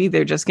think maybe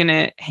they're just going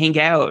to hang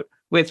out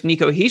with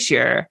Nico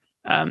Hischier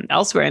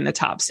elsewhere in the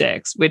top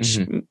 6, which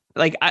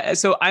I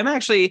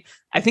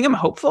think I'm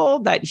hopeful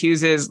that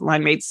Hughes's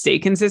line mates stay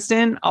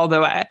consistent,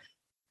 although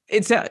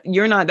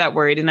you're not that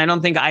worried. And I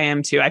don't think I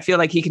am too. I feel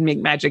like he can make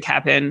magic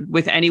happen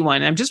with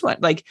anyone. I'm just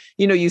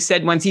you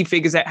said once he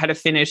figures out how to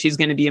finish, he's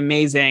going to be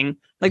amazing.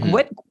 Like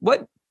what,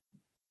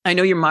 I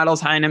know your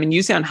model's high, and I mean,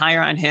 you sound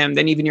higher on him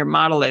than even your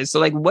model is. So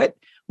like, what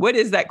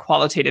is that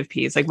qualitative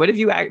piece? Like, what have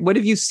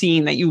you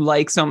seen that you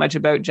like so much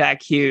about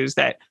Jack Hughes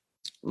that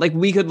like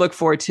we could look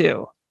for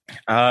too?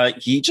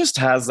 He just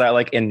has that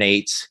like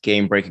innate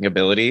game breaking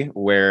ability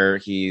where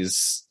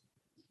he's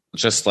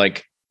just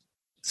like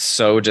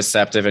so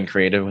deceptive and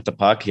creative with the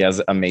puck. He has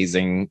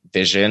amazing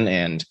vision,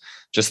 and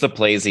just the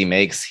plays he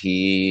makes,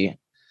 he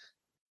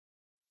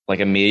like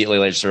immediately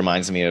just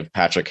reminds me of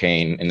Patrick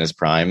Kane in his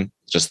prime.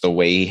 Just the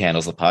way he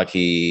handles the puck,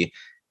 he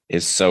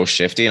is so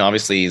shifty, and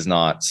obviously he's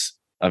not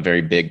a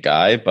very big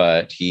guy,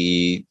 but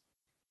he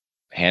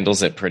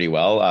handles it pretty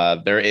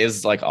well. There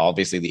is like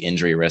obviously the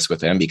injury risk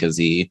with him because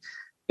he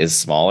is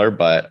smaller,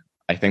 but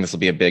I think this will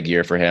be a big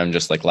year for him,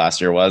 just like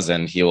last year was,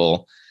 and he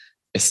will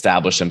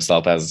establish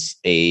himself as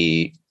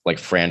a like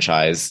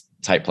franchise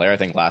type player. I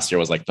think last year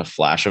was like the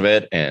flash of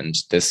it, and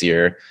this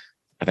year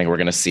I think we're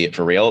going to see it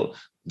for real.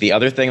 The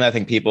other thing that I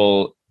think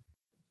people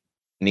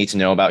need to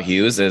know about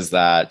Hughes is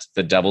that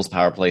the Devils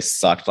power play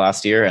sucked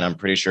last year, and I'm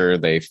pretty sure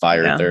they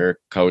fired their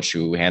coach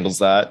who handles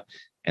that.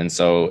 And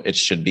so it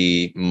should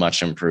be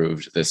much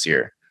improved this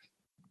year.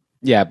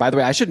 Yeah, by the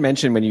way, I should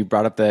mention when you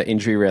brought up the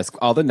injury risk,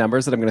 all the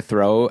numbers that I'm going to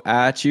throw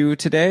at you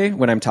today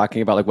when I'm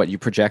talking about like what you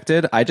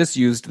projected, I just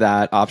used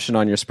that option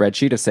on your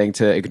spreadsheet of saying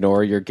to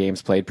ignore your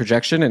games played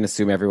projection and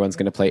assume everyone's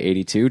going to play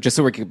 82, just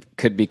so we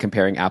could be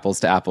comparing apples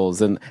to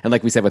apples. And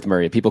like we said with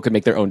Murray, people could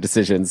make their own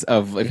decisions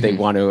of if they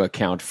want to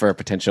account for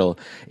potential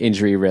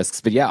injury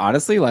risks. But yeah,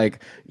 honestly,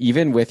 like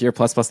even with your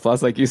plus,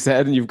 like you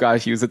said, and you've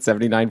got Hughes at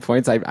 79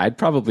 points, I'd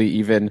probably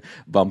even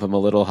bump him a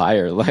little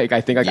higher. Like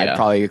I think I'd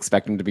probably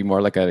expect him to be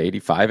more like a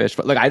 85-ish.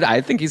 But look,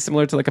 I think he's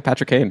similar to like a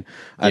Patrick Kane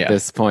at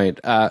this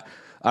point. All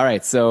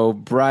right, so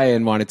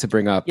Brian wanted to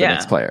bring up the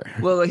next player.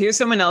 Well, here's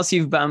someone else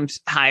you've bumped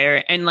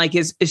higher and like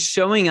is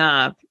showing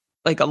up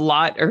like a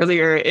lot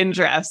earlier in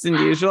drafts than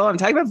usual. I'm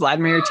talking about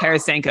Vladimir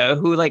Tarasenko,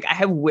 who like I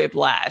have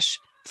whiplash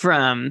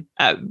from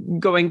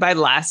going by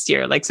last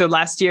year. Like, so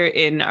last year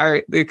in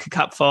the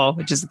Cupful,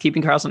 which is the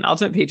Keeping Karlsson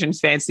Ultimate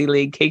Patrons Fantasy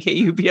League,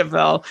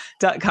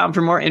 kkupfl.com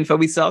for more info.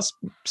 We still have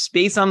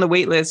space on the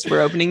wait list.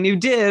 We're opening new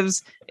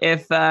divs.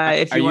 If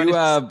you want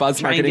to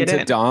buzz marketing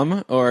to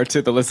Dom or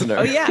to the listener?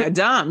 Oh yeah,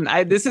 Dom.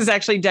 This is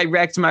actually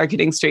direct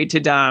marketing straight to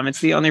Dom.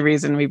 It's the only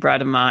reason we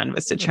brought him on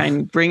was to try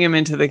and bring him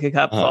into the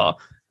Cupful.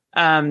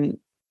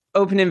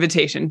 Open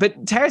invitation.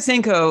 But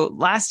Tarasenko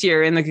last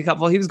year in the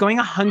Cupful, he was going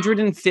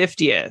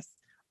 150th.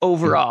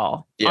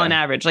 Overall, on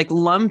average, like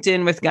lumped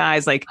in with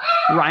guys like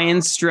Ryan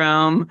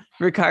Strome,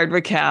 Rickard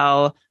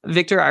Rakell,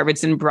 Victor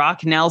Arvidsson,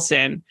 Brock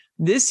Nelson.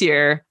 This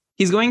year,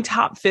 he's going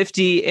top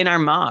 50 in our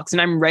mocks,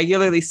 and I'm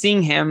regularly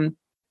seeing him,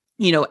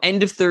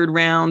 end of third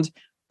round,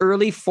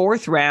 early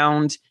fourth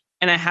round.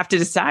 And I have to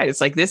decide, it's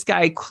like this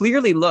guy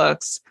clearly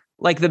looks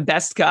like the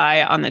best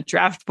guy on the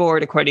draft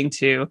board, according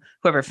to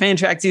whoever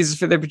Fantrax uses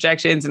for their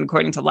projections and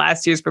according to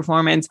last year's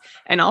performance.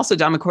 And also,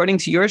 Dom, according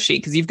to your sheet,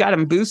 because you've got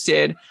him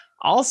boosted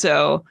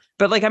also,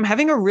 but like I'm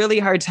having a really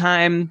hard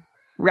time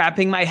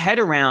wrapping my head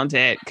around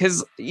it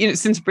because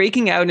since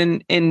breaking out in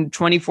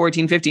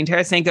 2014-15,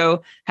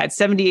 Tarasenko had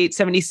 78,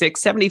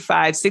 76,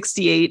 75,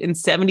 68 and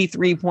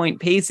 73 point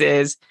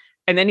paces,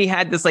 and then he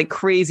had this like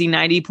crazy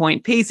 90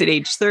 point pace at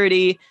age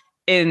 30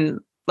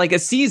 in like a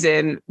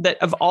season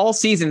that of all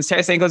seasons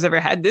Tarasenko's ever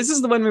had. This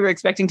is the one we were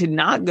expecting to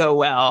not go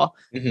well.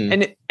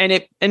 And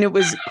it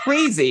was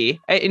crazy.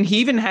 And he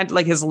even had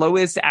like his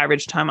lowest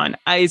average time on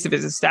ice of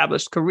his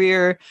established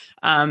career.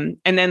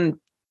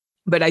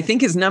 But I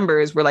think his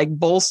numbers were like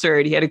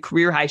bolstered. He had a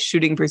career high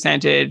shooting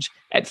percentage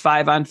at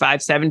 5-on-5,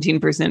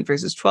 17%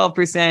 versus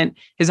 12%.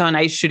 His on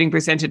ice shooting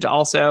percentage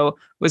also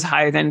was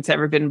higher than it's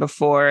ever been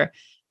before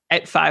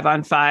at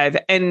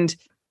 5-on-5. And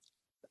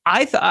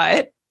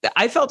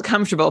I felt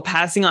comfortable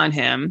passing on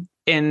him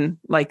in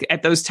like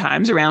at those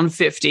times around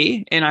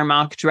 50 in our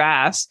mock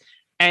drafts.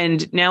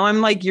 And now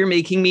I'm like, you're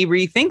making me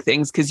rethink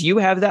things because you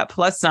have that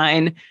plus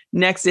sign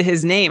next to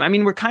his name. I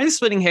mean, we're kind of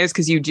splitting hairs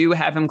because you do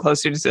have him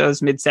closer to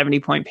those mid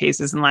 70 point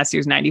paces than last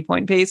year's 90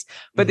 point pace,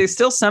 but there's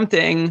still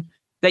something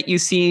that you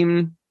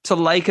seem to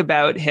like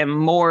about him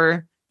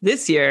more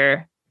this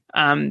year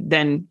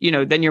than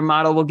your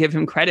model will give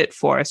him credit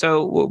for.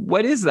 So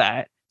what is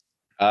that?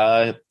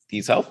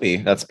 He's healthy.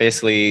 That's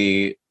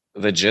basically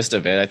the gist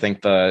of it. I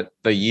think the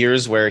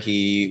years where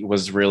he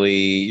was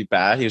really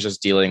bad, he was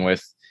just dealing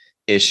with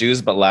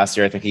issues. But last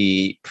year, I think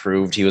he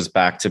proved he was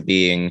back to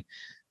being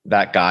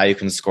that guy who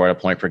can score at a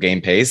point per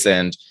game pace.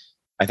 And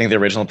I think the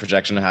original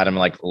projection had him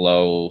like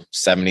low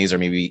 70s or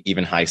maybe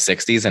even high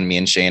 60s. And me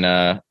and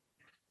Shayna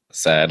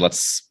said,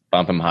 let's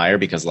bump him higher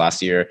because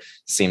last year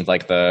seemed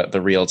like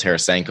the real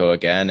Tarasenko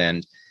again,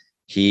 and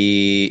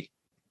he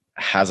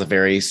has a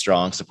very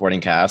strong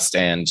supporting cast,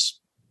 and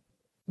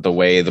the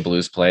way the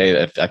Blues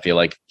play, I feel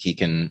like he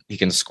can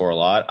score a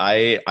lot.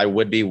 I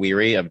would be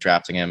weary of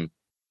drafting him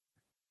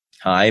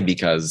high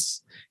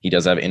because he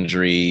does have an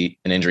injury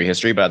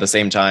history, but at the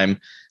same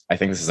time, I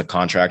think this is a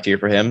contract year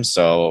for him,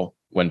 so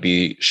wouldn't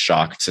be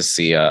shocked to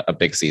see a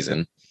big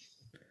season.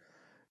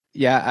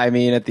 Yeah, I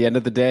mean, at the end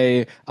of the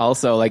day,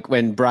 also, like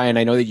when Brian,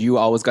 I know that you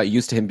always got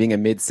used to him being a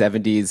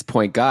mid-70s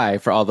point guy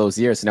for all those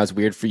years, so now it's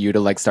weird for you to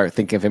like start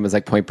thinking of him as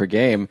like point per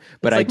game.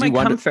 But it's like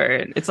my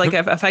comfort. It's like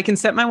if I can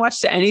set my watch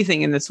to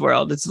anything in this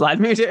world, it's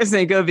Vladimir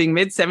Tarasenko being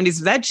mid-70s.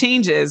 If that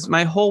changes,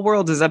 my whole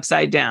world is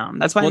upside down.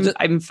 That's why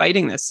I'm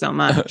fighting this so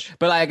much.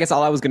 But I guess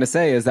all I was going to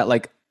say is that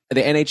like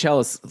the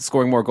NHL is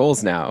scoring more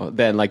goals now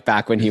than like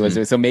back when he was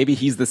doing. So maybe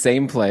he's the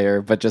same player,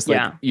 but just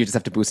like you just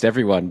have to boost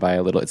everyone by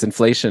a little. It's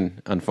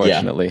inflation,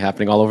 unfortunately,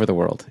 happening all over the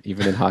world,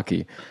 even in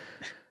hockey.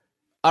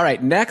 All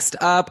right, next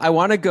up, I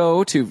want to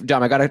go to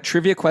Dom. I got a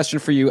trivia question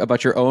for you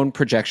about your own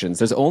projections.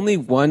 There's only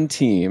one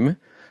team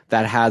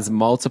that has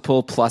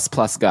multiple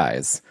plus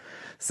guys.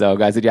 So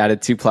guys that you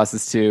added 2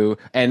 pluses to,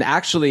 and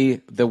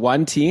actually the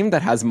one team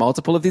that has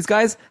multiple of these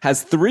guys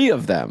has 3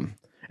 of them.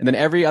 And then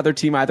every other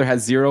team either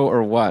has 0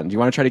 or 1. Do you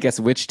want to try to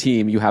guess which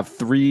team you have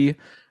 3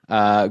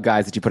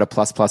 guys that you put a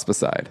plus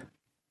beside?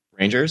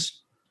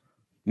 Rangers?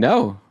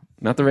 No,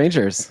 not the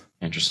Rangers.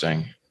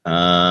 Interesting.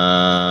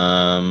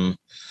 All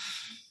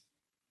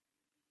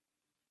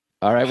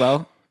right,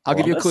 well, I'll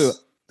give you a clue.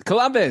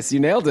 Columbus, you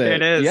nailed it. There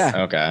it is.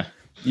 Yeah. Okay.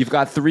 You've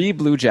got 3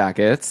 Blue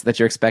Jackets that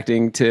you're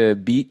expecting to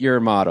beat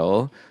your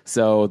model.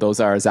 So those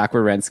are Zach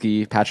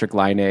Werenski, Patrick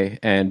Laine,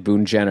 and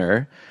Boone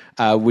Jenner.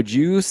 Would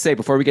you say,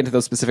 before we get into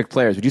those specific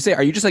players,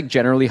 are you just like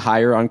generally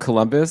higher on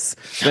Columbus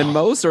than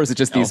most, or is it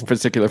just these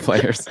particular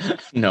players?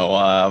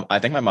 No, I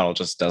think my model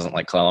just doesn't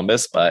like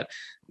Columbus, but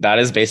that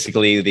is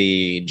basically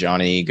the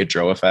Johnny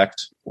Gaudreau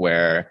effect,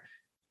 where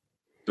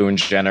Boone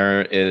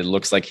Jenner, it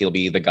looks like he'll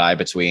be the guy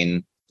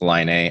between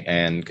Laine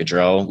and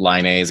Gaudreau.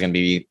 Laine is going to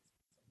be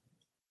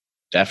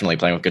definitely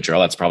playing with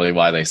Gaudreau. That's probably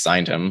why they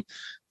signed him.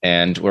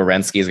 And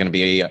Werenski is going to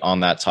be on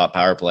that top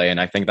power play. And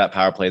I think that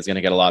power play is going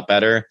to get a lot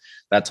better.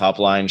 That top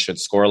line should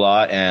score a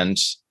lot. And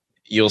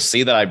you'll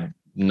see that I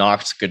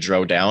knocked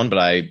Gaudreau down, but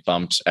I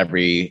bumped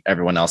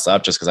everyone else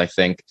up just because I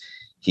think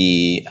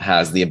he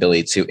has the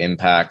ability to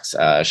impact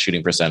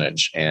shooting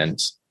percentage and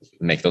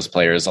make those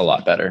players a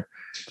lot better.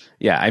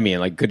 Yeah, I mean,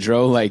 like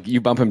Gaudreau, like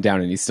you bump him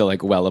down and he's still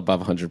like well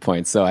above 100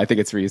 points. So I think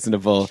it's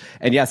reasonable.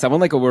 And yeah,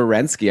 someone like a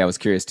Werenski, I was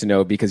curious to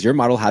know because your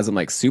model has him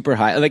like super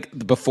high.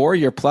 Like before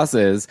your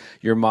pluses,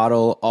 your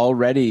model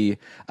already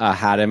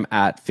had him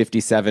at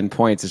 57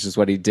 points, which is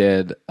what he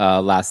did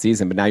last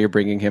season. But now you're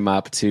bringing him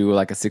up to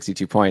like a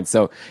 62 points.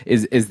 So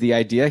is the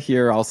idea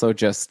here also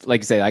just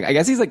like you say, like I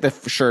guess he's like the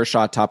sure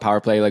shot top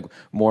power play, like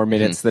more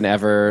minutes than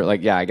ever.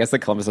 Like, yeah, I guess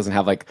like Columbus doesn't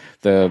have like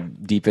the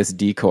deepest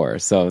decor.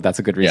 So that's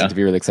a good reason to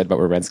be really excited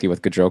about Werenski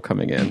with Gaudreau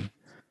coming in.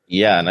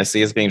 Yeah, and I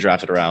see us being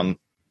drafted around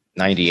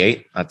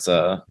 98. That's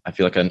I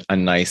feel like a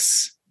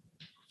nice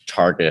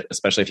target,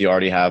 especially if you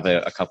already have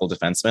a couple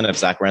defensemen. If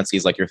Zach Werenski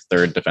is like your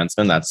third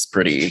defenseman, that's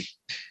pretty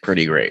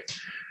great.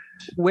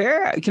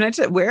 Where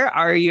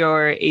are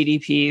your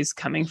ADPs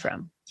coming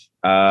from?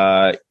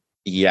 Yahoo.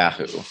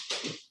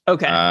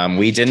 Okay.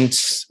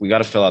 We got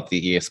to fill out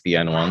the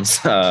ESPN ones.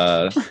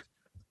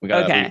 We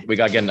got to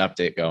get an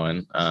update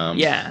going.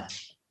 Yeah.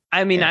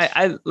 I mean,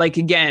 I like,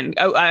 again,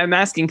 I'm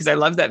asking because I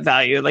love that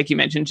value. Like you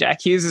mentioned,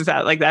 Jack Hughes is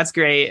that, like, that's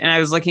great. And I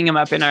was looking him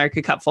up in our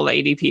Cupful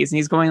ADPs and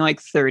he's going like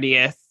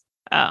 30th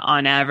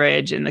on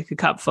average in the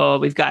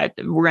Cupful. We've got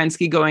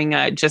Werenski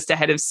going just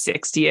ahead of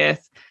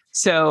 60th.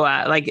 So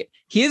like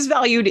he is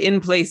valued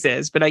in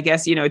places, but I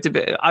guess, you know,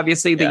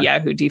 obviously the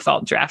Yahoo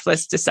default draft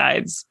list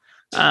decides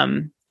a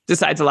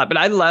lot, but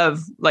I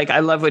love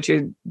what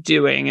you're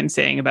doing and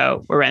saying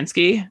about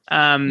Werenski.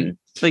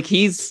 Like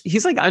he's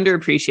like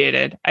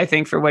underappreciated, I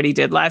think, for what he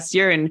did last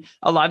year. And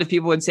a lot of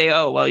people would say,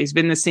 oh, well, he's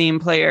been the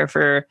same player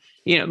for,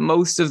 you know,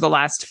 most of the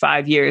last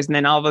 5 years. And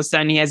then all of a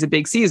sudden he has a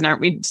big season.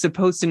 Aren't we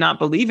supposed to not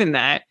believe in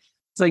that?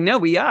 It's like, no,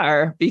 we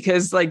are,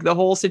 because like the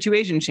whole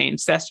situation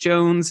changed. Seth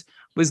Jones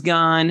was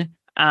gone.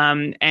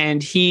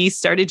 And he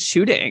started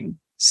shooting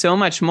so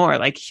much more.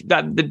 Like he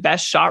got the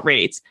best shot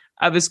rates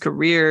of his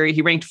career.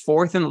 He ranked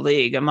 4th in the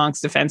league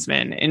amongst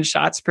defensemen in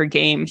shots per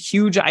game.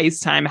 Huge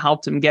ice time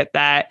helped him get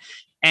that.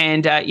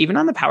 And even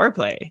on the power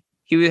play,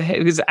 he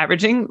was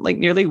averaging like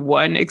nearly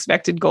 1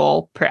 expected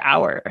goal per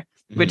hour,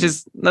 which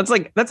is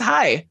that's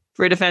high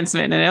for a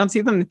defenseman. And I don't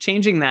see them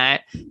changing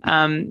that.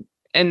 And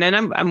then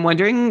I'm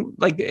wondering,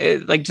 like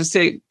just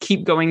to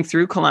keep going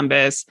through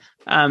Columbus,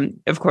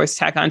 of course,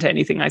 tack on to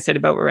anything I said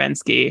about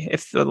Werenski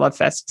if the Love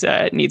Fest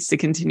needs to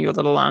continue a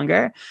little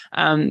longer.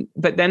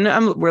 But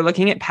then we're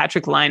looking at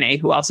Patrick Laine,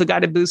 who also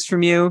got a boost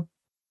from you.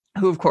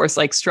 who of course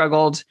like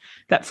struggled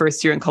that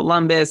first year in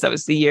Columbus. That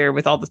was the year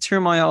with all the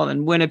turmoil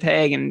and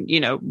Winnipeg, and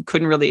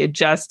couldn't really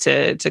adjust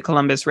to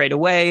Columbus right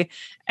away.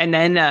 And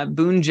then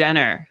Boone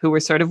Jenner, who we're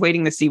sort of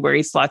waiting to see where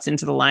he slots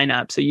into the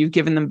lineup. So you've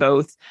given them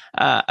both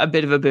a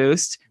bit of a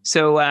boost.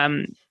 So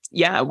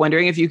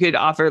wondering if you could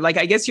offer, like,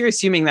 I guess you're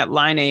assuming that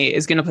Laine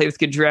is going to play with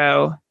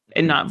Gaudreau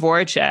and not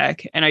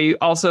Voracek. And are you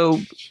also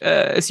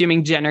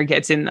assuming Jenner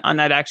gets in on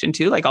that action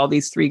too? Like all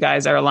these three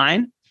guys are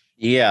aligned?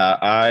 Yeah,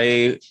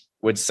 I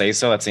would say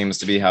so. That seems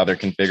to be how they're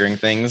configuring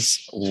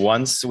things.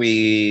 Once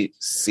we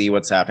see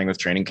what's happening with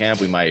training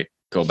camp, we might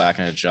go back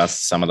and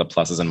adjust some of the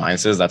pluses and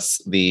minuses.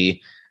 That's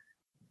the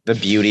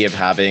beauty of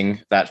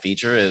having that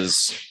feature,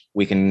 is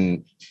we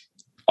can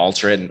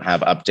alter it and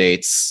have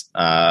updates.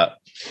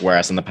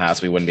 Whereas in the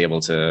past, we wouldn't be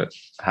able to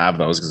have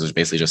those because there's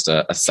basically just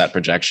a set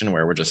projection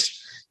where we're just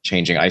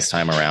changing ice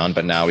time around.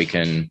 But now we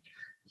can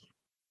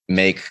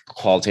make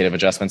qualitative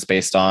adjustments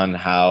based on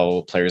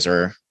how players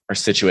are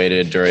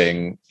situated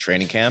during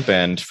training camp.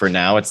 And for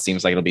now, it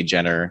seems like it'll be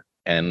Jenner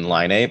and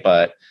Laine,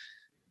 but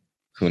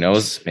who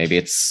knows? Maybe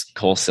it's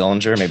Cole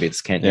Sillinger, maybe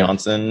it's Kent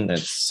Johnson.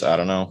 I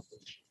don't know.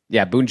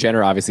 Yeah, Boone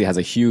Jenner obviously has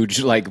a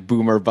huge like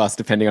boomer bust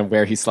depending on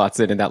where he slots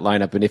in that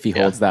lineup and if he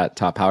holds that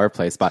top power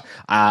play spot.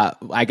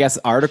 I guess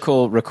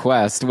article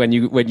request, when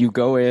you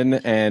go in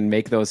and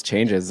make those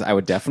changes, I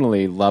would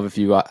definitely love if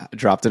you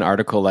dropped an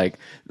article like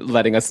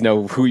letting us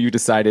know who you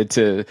decided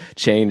to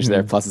change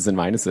their pluses and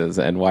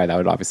minuses and why. That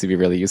would obviously be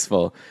really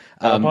useful.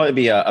 That'll probably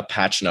be a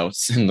patch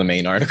notes in the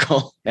main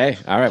article. Hey,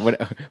 all right,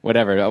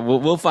 whatever.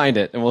 We'll find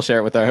it and we'll share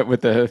it with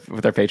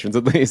our patrons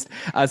at least.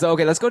 So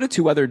okay, let's go to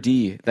two other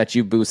D that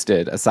you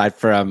boosted aside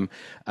from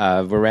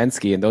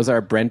Werenski, and those are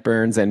Brent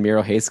Burns and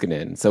Miro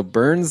Heiskanen. So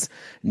Burns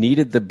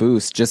needed the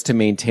boost just to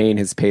maintain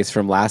his pace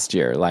from last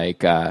year.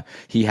 Like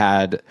he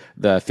had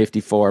the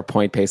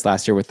 54-point pace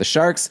last year with the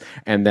Sharks,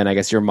 and then I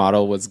guess your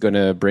model was going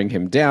to bring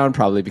him down,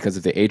 probably because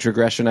of the age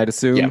regression, I'd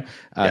assume.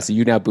 So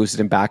you now boosted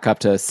him back up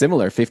to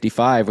similar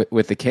 55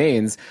 with the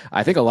Canes.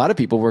 I think a lot of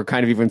people were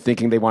kind of even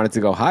thinking they wanted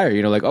to go higher.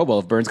 Like, oh, well,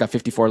 if Burns got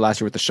 54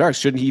 last year with the Sharks,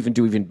 shouldn't he even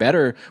do even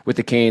better with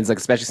the Canes? Like,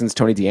 especially since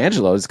Tony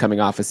DeAngelo is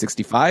coming off a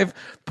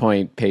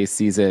 65-point pace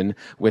season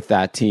with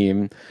that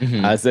team.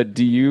 So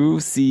do you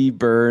see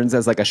Burns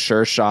as like a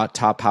sure shot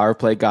top power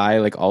play guy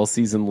like all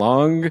season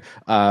long?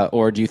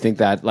 Or do you think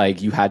that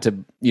like you had to,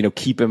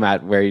 keep him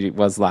at where he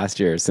was last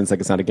year since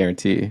like it's not a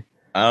guarantee?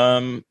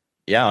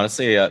 Yeah,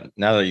 honestly,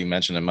 now that you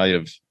mentioned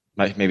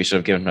it, maybe should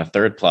have given him a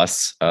third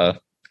plus.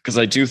 Because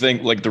I do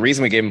think like the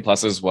reason we gave him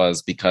pluses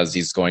was because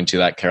he's going to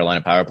that Carolina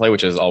power play,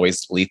 which is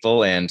always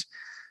lethal. And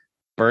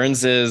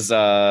Burns's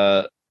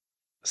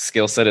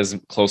skill set is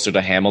closer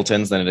to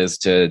Hamilton's than it is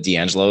to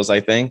DeAngelo's, I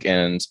think.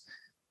 And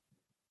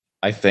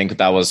I think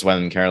that was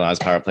when Carolina's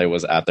power play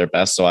was at their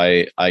best. So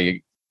I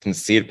can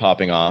see it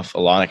popping off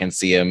a lot. I can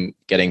see him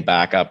getting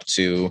back up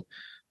to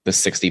the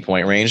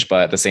 60-point range.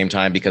 But at the same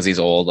time, because he's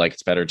old, like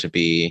it's better to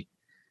be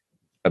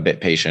a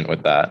bit patient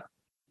with that.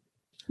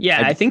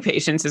 Yeah, I think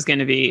patience is going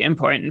to be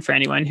important for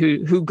anyone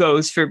who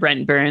goes for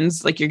Brent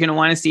Burns. Like, you're going to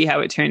want to see how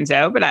it turns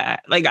out. But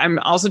I'm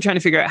also trying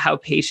to figure out how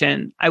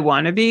patient I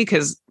want to be,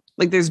 because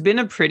like there's been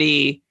a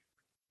pretty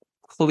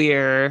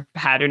clear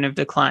pattern of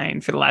decline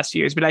for the last few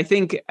years. But I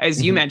think,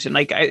 as you mentioned,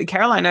 like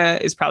Carolina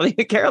is probably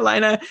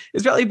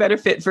a better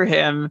fit for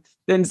him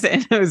than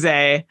San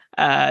Jose.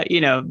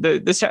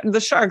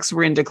 The Sharks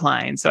were in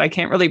decline, so I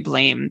can't really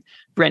blame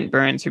Brent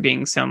Burns for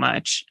being so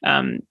much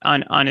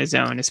on his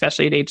own,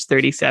 especially at age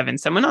 37.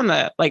 Someone on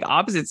the like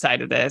opposite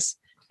side of this,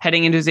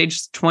 heading into his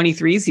age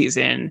 23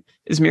 season,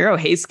 is Miro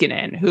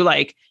Heiskanen, who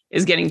like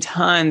is getting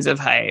tons of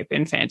hype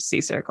in fantasy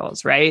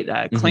circles, right?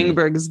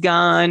 Klingberg's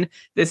gone.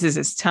 This is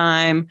his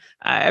time.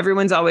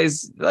 Everyone's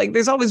always like,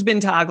 there's always been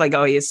talk like,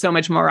 oh, he has so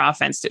much more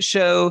offense to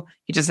show.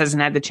 He just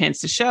hasn't had the chance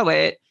to show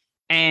it.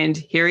 And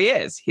here he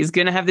is. He's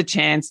going to have the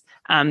chance.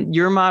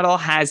 Your model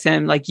has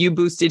him, like you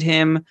boosted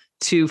him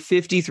to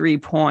 53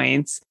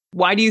 points.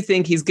 Why do you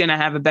think he's going to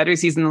have a better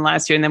season than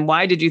last year? And then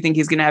why did you think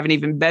he's going to have an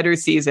even better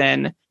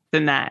season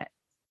than that?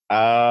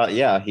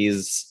 Yeah,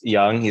 he's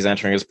young. He's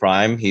entering his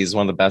prime. He's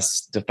one of the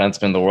best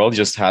defensemen in the world. He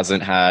just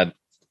hasn't had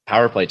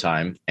power play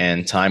time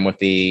and time with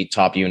the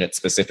top unit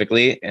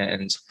specifically.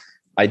 And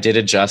I did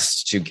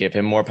adjust to give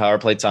him more power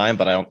play time,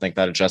 but I don't think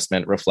that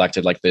adjustment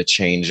reflected like the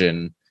change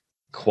in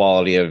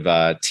quality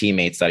of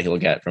teammates that he'll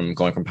get from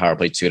going from power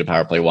play 2 to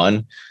power play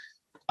 1.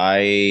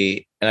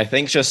 I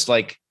think just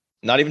like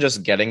not even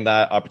just getting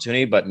that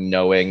opportunity, but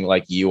knowing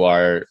like you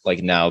are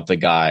like now the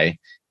guy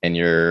and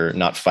you're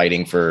not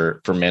fighting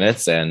for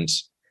minutes, and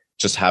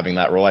just having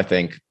that role, I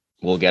think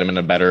will get him in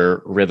a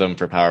better rhythm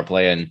for power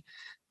play. And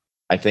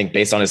I think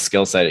based on his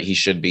skill set, he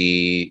should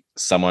be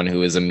someone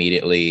who is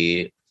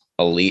immediately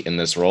elite in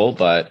this role.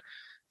 But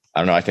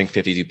I don't know. I think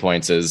 52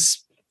 points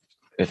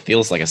it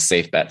feels like a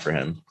safe bet for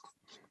him.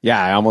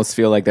 Yeah, I almost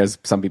feel like there's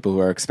some people who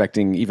are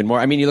expecting even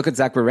more. I mean, you look at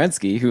Zach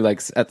Werenski, who like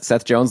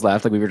Seth Jones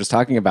left, like we were just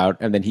talking about,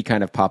 and then he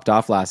kind of popped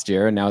off last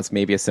year, and now it's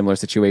maybe a similar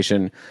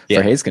situation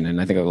for Heiskanen.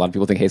 I think a lot of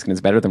people think Heiskanen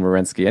is better than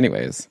Werenski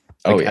anyways.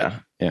 Like,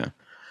 yeah.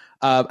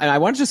 And I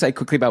want to just say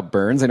quickly about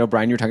Burns. I know,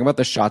 Brian, you were talking about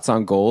the shots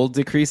on goal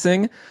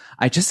decreasing.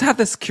 I just have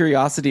this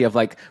curiosity of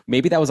like,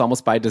 maybe that was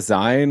almost by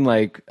design.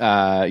 Like,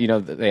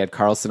 they had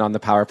Carlson on the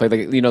power play.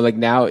 Like,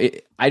 now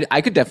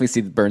I could definitely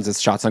see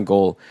Burns' shots on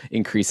goal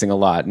increasing a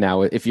lot.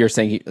 Now, if you're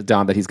saying,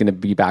 Dom, that he's going to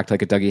be back to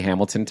like a Dougie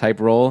Hamilton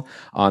type role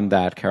on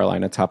that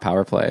Carolina top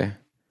power play.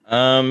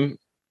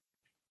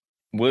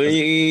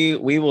 We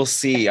will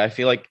see. I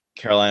feel like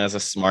Carolina's a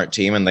smart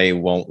team and they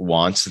won't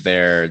want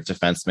their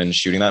defensemen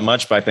shooting that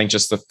much, but I think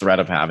just the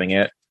threat of having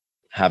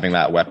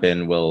that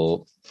weapon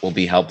will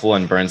be helpful,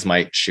 and Burns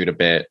might shoot a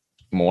bit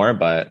more,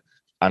 but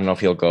I don't know if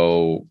he'll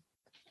go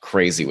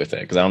crazy with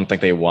it because I don't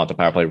think they want the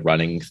power play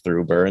running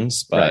through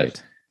Burns, but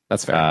right.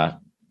 That's fair.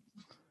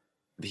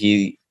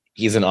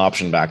 He's an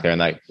option back there,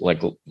 and that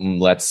like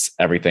lets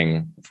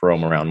everything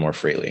roam around more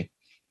freely.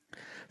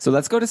 So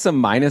let's go to some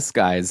minus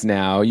guys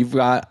now. You've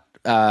got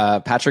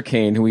Patrick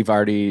Kane, who we've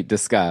already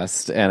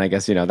discussed, and I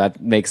guess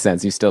that makes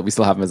sense. We still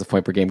have him as a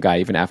point per game guy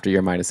even after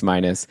your minus.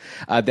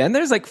 Then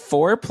there's like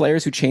 4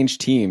 players who change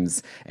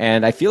teams,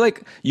 and I feel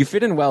like you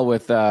fit in well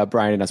with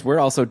Brian and us. We're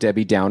also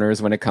Debbie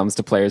Downers when it comes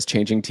to players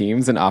changing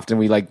teams, and often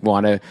we like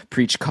want to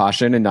preach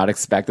caution and not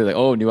expect that, like,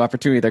 oh, new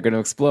opportunity, they're going to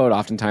explode.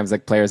 Oftentimes,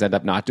 like, players end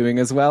up not doing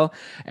as well,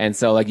 and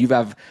so like you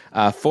have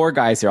 4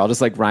 guys here. I'll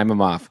just like rhyme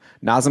them off.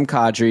 Nazem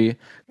Kadri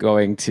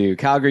going to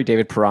Calgary,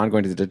 David Perron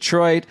going to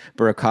Detroit,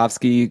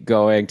 Burakovsky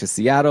going to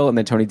Seattle, and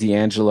then Tony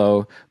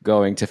DeAngelo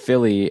going to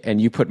Philly.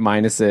 And you put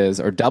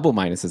minuses, or double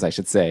minuses, I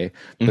should say,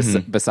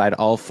 beside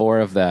all 4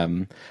 of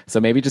them. So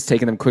maybe just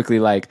taking them quickly,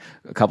 like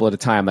a couple at a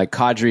time. Like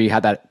Kadri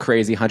had that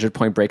crazy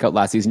 100-point breakout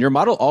last season. Your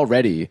model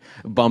already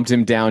bumped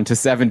him down to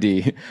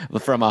 70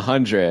 from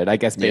 100, I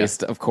guess,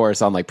 based, of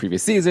course, on like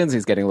previous seasons.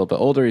 He's getting a little bit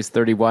older. He's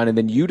 31. And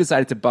then you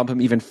decided to bump him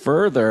even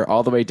further,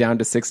 all the way down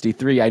to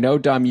 63. I know,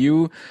 Dom,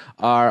 you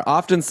are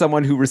often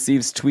someone who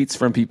receives tweets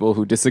from people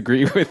who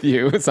disagree with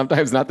you,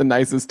 sometimes not the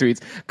nicest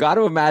tweets. Got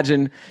to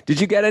imagine, did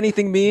you get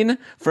anything mean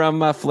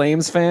from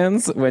Flames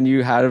fans when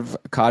you have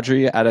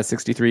Kadri at a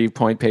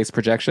 63-point pace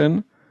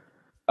projection?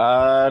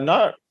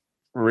 Not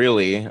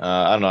really.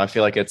 I don't know. I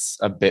feel like it's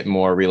a bit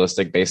more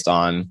realistic based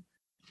on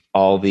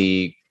all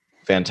the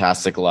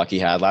fantastic luck he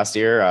had last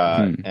year.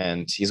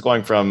 And he's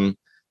going from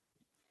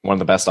one of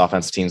the best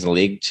offensive teams in the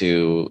league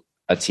to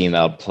a team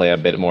that'll play a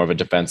bit more of a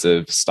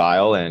defensive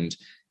style. And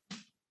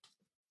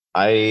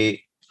I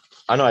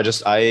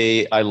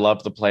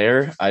love the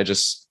player.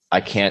 I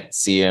can't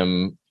see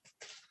him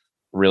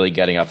really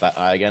getting up that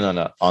high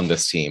again on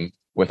this team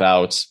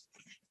without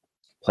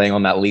playing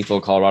on that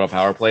lethal Colorado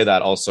power play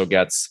that also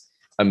gets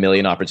a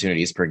million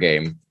opportunities per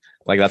game.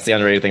 Like, that's the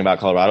underrated thing about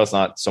Colorado. It's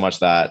not so much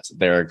that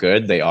they're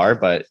good, they are,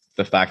 but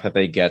the fact that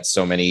they get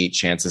so many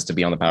chances to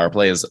be on the power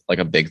play is like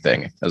a big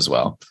thing as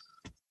well.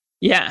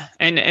 Yeah.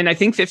 And I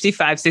think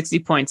 55, 60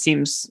 points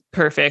seems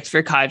perfect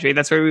for Kadri.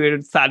 That's where we would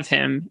have thought of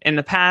him in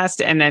the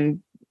past. And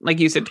then, like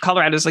you said,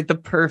 Colorado's like the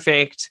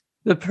perfect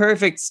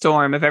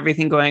storm of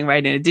everything going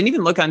right. And it didn't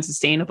even look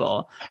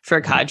unsustainable for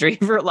Kadri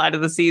for a lot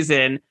of the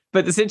season.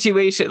 But the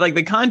situation, like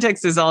the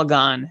context is all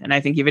gone. And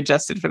I think you've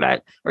adjusted for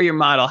that, or your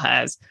model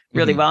has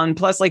really well. And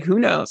plus, like, who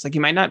knows? Like, he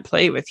might not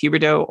play with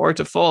Huberdeau or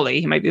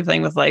Toffoli. He might be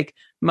playing with like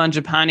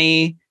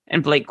Mangiapane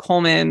and Blake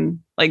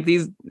Coleman. Like,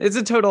 it's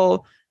a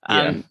total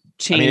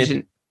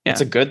change.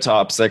 It's a good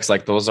top 6.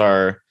 Like, those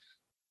are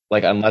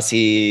like, unless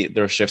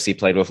there are shifts he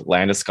played with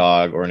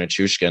Landeskog or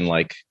Nichushkin,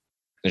 like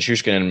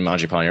Nichushkin and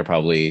Mangiapane are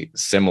probably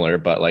similar,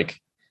 but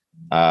like,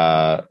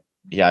 I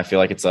feel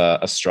like it's a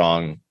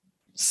strong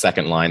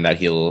second line that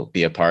he'll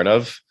be a part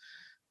of.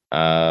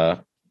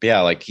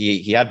 Like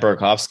he had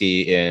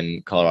Burakovsky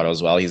in Colorado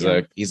as well. He's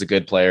a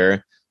good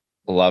player.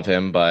 Love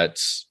him,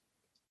 but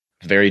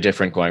very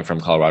different going from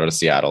Colorado to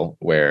Seattle,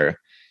 where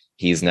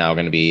he's now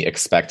going to be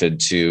expected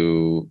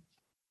to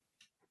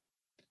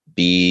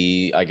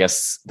be, I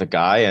guess, the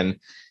guy. And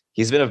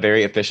he's been a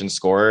very efficient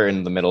scorer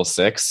in the middle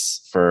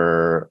 6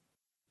 for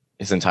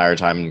his entire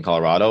time in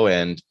Colorado.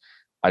 And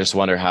I just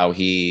wonder how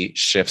he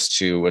shifts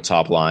to a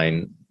top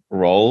line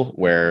role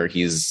where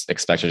he's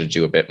expected to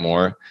do a bit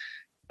more.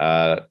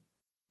 But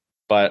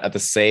at the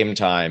same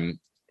time,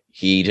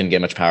 he didn't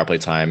get much power play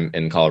time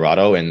in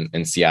Colorado, and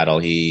in Seattle,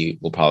 he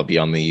will probably be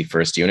on the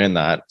first unit, and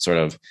that sort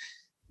of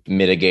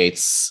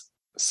mitigates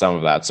some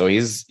of that. So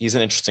he's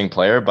an interesting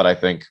player, but I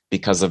think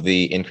because of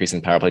the increase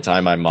in power play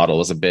time, my model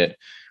was a bit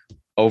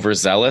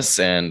overzealous,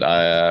 and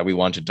we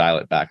want to dial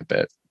it back a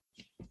bit.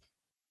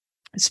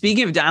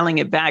 Speaking of dialing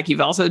it back,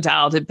 you've also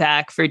dialed it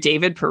back for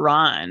David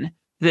Perron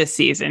this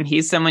season.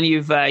 He's someone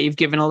you've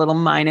given a little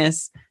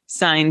minus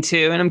sign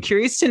to, and I'm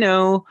curious to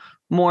know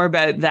more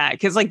about that,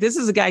 because like, this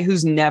is a guy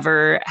who's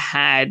never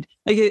had,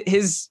 like,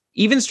 his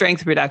even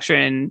strength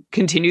production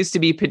continues to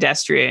be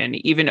pedestrian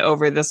even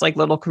over this like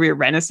little career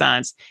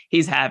renaissance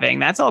he's having.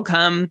 That's all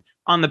come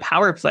on the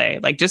power play.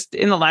 Like, just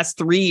in the last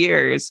 3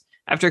 years,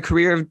 after a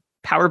career of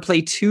power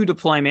play 2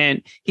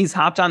 deployment, he's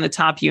hopped on the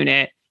top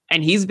unit,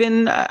 and he's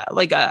been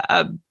like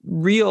a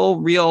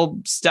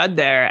real stud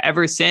there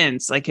ever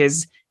since. Like,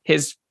 his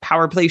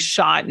power play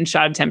shot and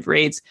shot attempt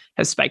rates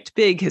have spiked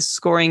big. His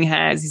scoring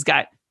he's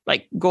got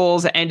like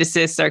goals and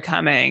assists are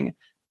coming.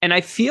 And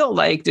I feel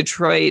like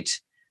Detroit,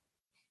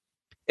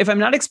 if I'm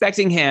not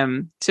expecting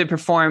him to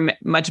perform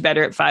much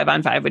better at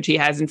 5-on-5, which he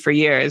hasn't for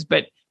years,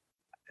 but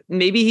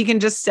maybe he can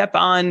just step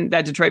on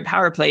that Detroit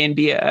power play and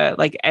be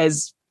like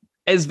as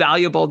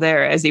valuable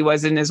there as he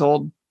was in his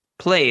old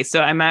place. So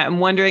I'm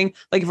wondering,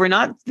 like, if we're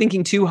not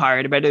thinking too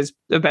hard about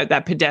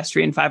that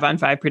pedestrian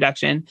 5-on-5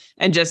 production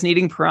and just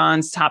needing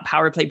Perron's top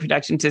power play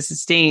production to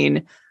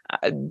sustain,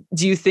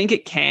 do you think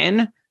it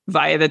can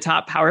via the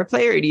top power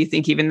play, or do you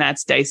think even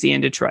that's dicey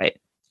in Detroit?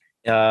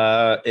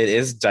 It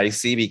is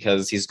dicey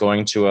because he's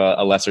going to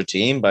a lesser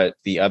team, but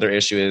the other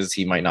issue is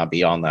he might not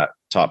be on that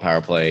top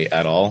power play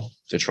at all.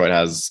 Detroit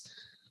has,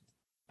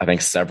 I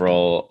think,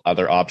 several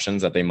other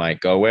options that they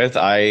might go with.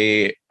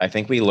 I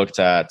think we looked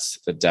at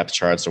the depth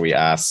charts where we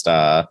asked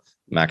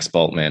Max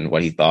Bultman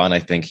what he thought, and I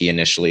think he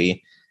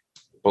initially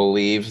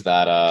believed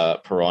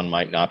that Perron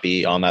might not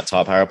be on that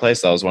top power play.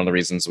 So that was one of the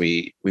reasons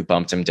we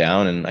bumped him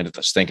down, and I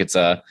just think it's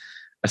a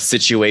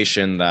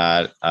situation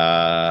that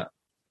I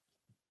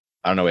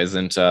don't know, is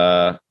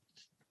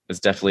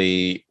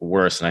definitely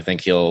worse. And I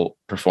think he'll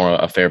perform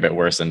a fair bit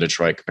worse in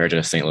Detroit compared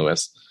to St.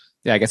 Louis.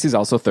 Yeah, I guess he's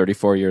also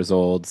 34 years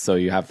old, so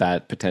you have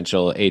that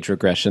potential age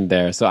regression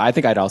there. So I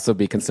think I'd also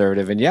be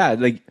conservative. And yeah,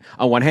 like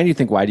on one hand, you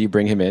think, why do you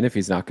bring him in if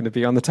he's not going to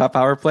be on the top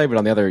power play? But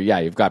on the other, yeah,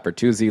 you've got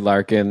Bertuzzi,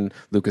 Larkin,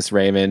 Lucas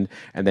Raymond,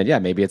 and then yeah,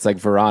 maybe it's like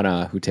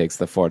Verana who takes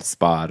the fourth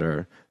spot,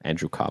 or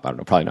Andrew Copp. I don't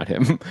know, probably not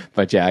him.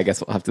 But yeah, I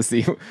guess we'll have to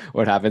see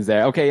what happens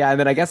there. Okay, yeah, and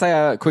then I guess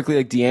I quickly,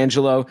 like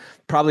DeAngelo,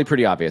 probably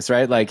pretty obvious,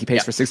 right? Like he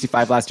paced for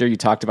 65 last year. You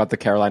talked about the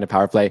Carolina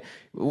power play.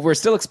 We're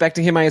still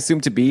expecting him, I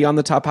assume, to be on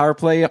the top power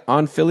play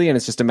on Philly, and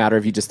it's just a matter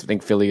of you just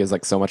think Philly is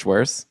like so much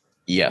worse?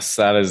 Yes,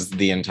 that is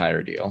the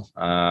entire deal.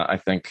 I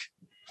think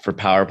for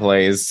power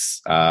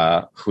plays,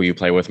 who you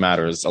play with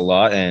matters a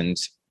lot, and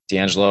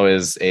DeAngelo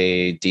is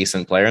a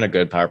decent player and a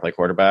good power play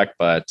quarterback,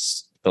 but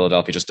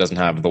Philadelphia just doesn't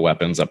have the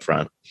weapons up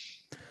front.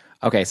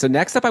 Okay, so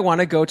next up, I want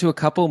to go to a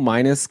couple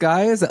minus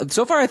guys.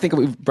 So far, I think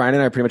Brian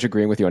and I are pretty much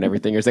agreeing with you on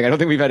everything you're saying. I don't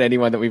think we've had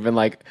anyone that we've been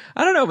like,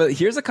 I don't know, but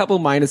here's a couple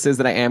minuses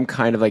that I am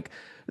kind of like,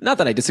 not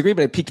that I disagree,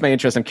 but it piqued my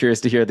interest. I'm curious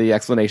to hear the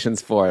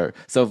explanations for.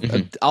 So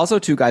also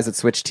two guys that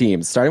switched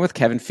teams, starting with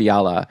Kevin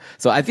Fiala.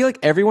 So I feel like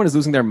everyone is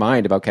losing their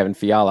mind about Kevin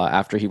Fiala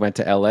after he went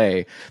to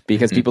LA,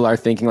 because people are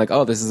thinking like,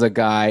 oh, this is a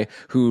guy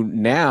who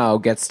now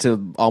gets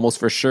to almost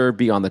for sure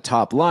be on the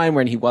top line,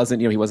 when he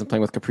wasn't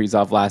playing with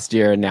Kaprizov last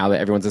year. And now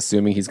that everyone's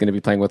assuming he's going to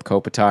be playing with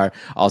Kopitar,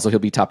 also he'll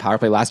be top power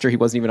play. Last year, he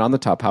wasn't even on the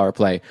top power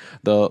play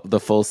the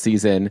full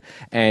season.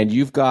 And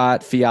you've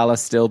got Fiala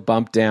still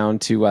bumped down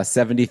to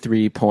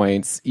 73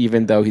 points,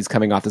 even though he's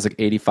coming off this like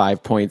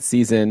 85-point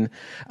season.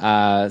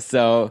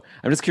 So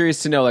I'm just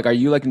curious to know, like, are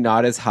you like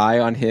not as high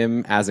on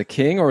him as a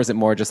king, or is it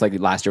more just like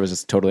last year was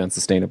just totally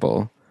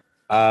unsustainable?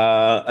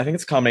 I think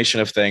it's a combination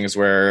of things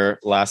where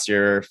last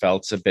year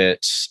felt a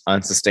bit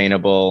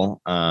unsustainable.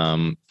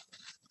 I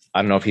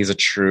don't know if he's a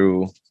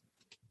true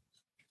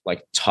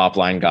like top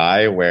line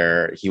guy,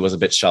 where he was a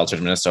bit sheltered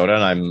in Minnesota,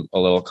 and I'm a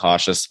little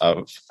cautious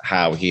of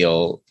how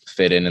he'll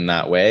fit in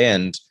that way.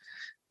 And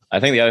I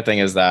think the other thing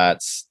is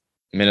that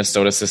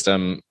Minnesota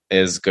system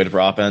is good for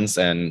offense,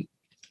 and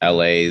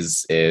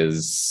LA's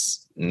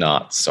is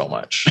not so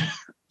much.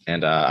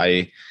 And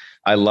I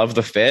love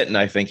the fit, and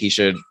I think he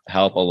should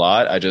help a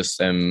lot. I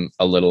just am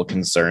a little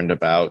concerned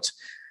about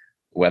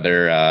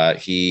whether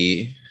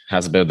he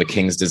has a bit of the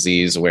King's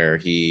disease where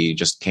he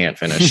just can't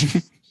finish.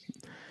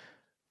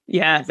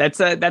 Yeah,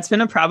 that's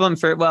been a problem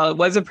it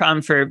was a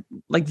problem for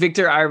like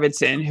Victor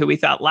Arvidsson, who we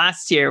thought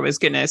last year was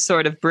going to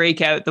sort of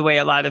break out the way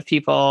a lot of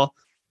people,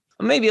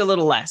 maybe a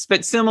little less,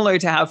 but similar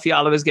to how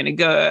Fiala was going to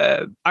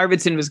go.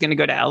 Arvidsson was going to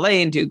go to LA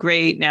and do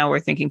great. Now we're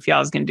thinking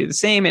Fiala's going to do the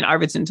same. And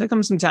Arvidsson took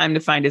him some time to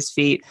find his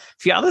feet.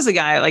 Fiala's a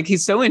guy, like,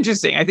 he's so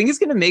interesting. I think he's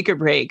going to make or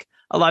break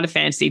a lot of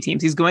fantasy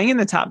teams. He's going in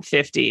the top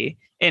 50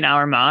 in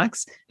our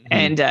mocks.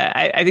 And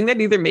I think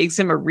that either makes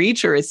him a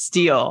reach or a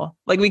steal.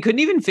 Like, we couldn't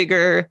even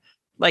figure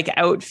like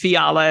out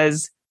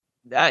Fiala's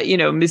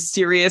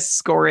mysterious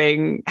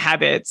scoring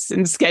habits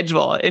and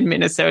schedule in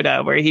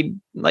Minnesota, where he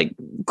like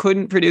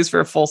couldn't produce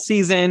for a full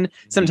season.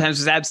 Sometimes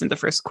was absent the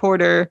first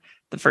quarter,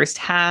 the first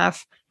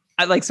half.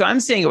 So I'm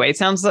staying away. It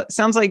sounds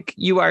like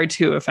you are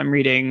too, if I'm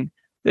reading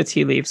the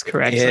tea leaves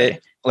correctly.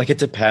 It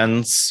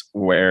depends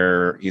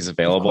where he's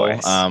available.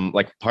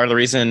 Like part of the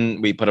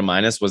reason we put a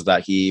minus was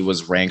that he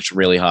was ranked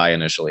really high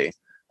initially.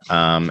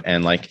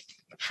 And like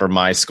for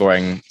my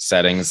scoring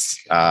settings,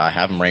 I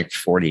have him ranked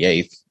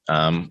 48th.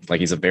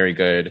 He's a very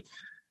good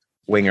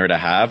winger to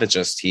have. It's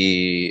just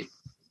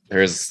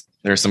there's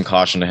some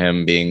caution to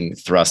him being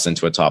thrust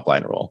into a top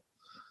line role.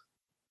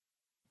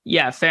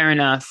 Yeah, fair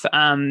enough.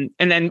 And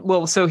then,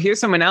 so here's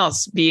someone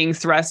else being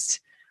thrust.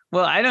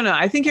 Well, I don't know.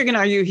 I think you're going to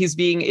argue he's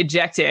being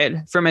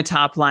ejected from a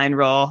top line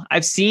role.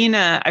 I've seen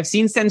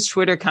Sens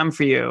Twitter come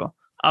for you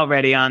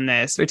already on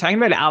this. We're talking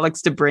about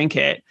Alex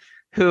DeBrincat,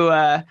 who,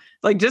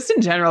 just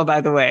in general,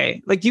 by the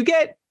way, like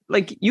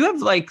you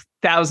have like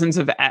thousands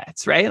of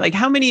ads, right? Like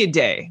how many a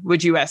day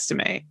would you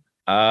estimate?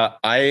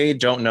 I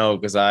don't know,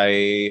 because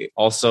I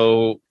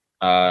also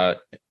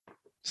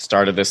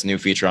started this new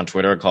feature on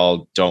Twitter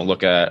called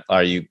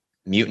you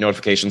mute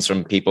notifications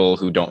from people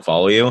who don't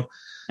follow you.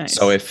 Nice.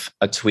 So if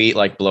a tweet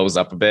like blows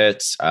up a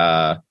bit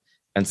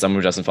and someone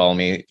who doesn't follow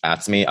me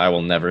 @ me, I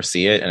will never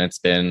see it. And it's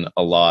been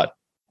a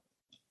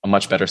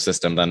much better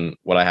system than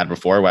what I had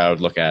before, where I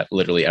would look at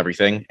literally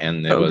everything,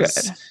 and it was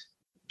good.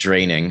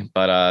 draining.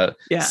 But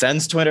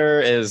Sen's Twitter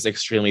is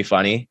extremely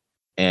funny,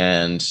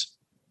 and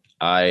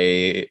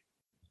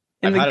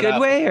in the good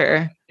way,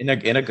 or in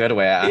a good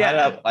way.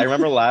 I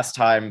remember last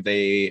time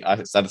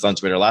I said this on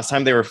Twitter. Last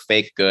time they were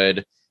fake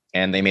good,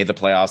 and they made the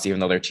playoffs even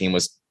though their team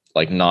was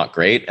like not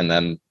great, and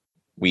then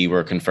we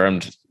were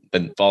confirmed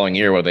the following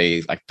year where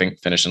they I think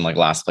finished in like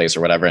last place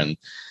or whatever, and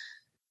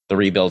the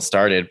rebuild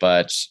started.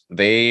 But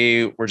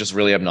they were just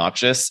really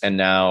obnoxious, and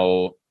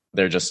now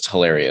they're just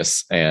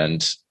hilarious.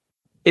 And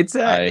it's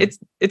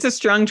a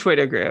strong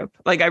Twitter group.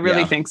 Like I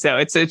really think so.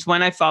 It's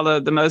one I follow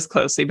the most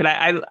closely, but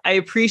I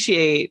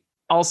appreciate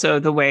also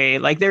the way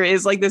like there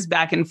is like this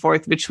back and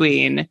forth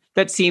between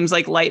that seems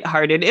like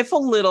lighthearted, if a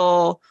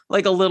little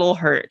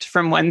hurt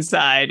from one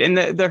side. And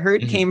the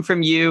hurt came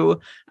from you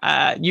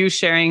shared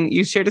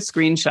a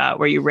screenshot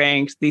where you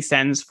ranked the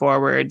Sens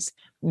forwards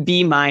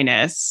B-,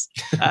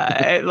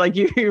 like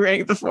you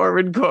ranked the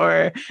forward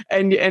core,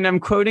 and I'm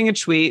quoting a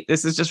tweet.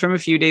 This is just from a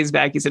few days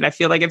back. He said, "I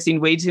feel like I've seen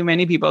way too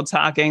many people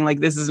talking like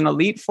this is an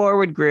elite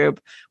forward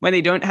group when they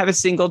don't have a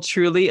single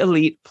truly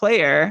elite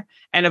player."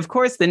 And of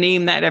course, the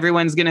name that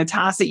everyone's going to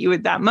toss at you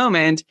at that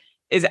moment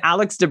is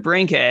Alex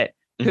DeBrincat,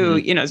 who,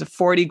 is a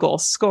 40-goal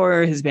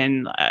scorer, has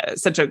been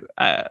has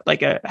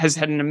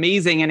had an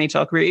amazing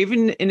NHL career.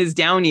 Even in his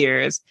down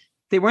years,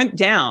 they weren't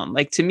down.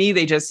 Like, to me,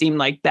 they just seemed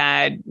like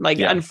bad,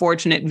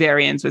 unfortunate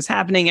variance was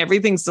happening.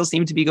 Everything still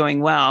seemed to be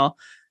going well.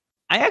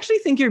 I actually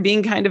think you're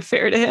being kind of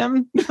fair to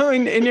him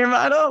in your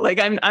model. Like,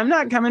 I'm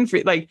not coming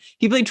for, like,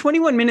 he played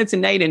 21 minutes a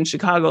night in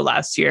Chicago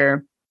last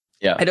year.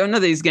 Yeah, I don't know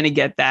that he's going to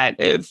get that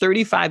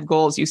 35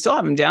 goals. You still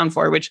have him down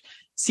for, which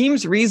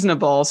seems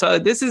reasonable. So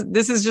this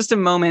is just a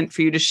moment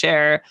for you to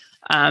share.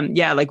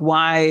 Like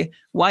why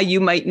you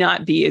might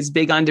not be as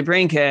big on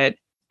DeBrincat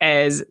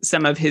as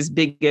some of his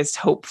biggest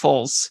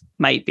hopefuls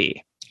might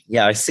be.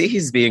 Yeah, I see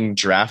he's being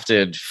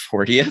drafted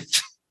 40th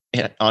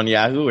on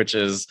Yahoo, which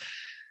is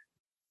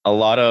a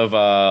lot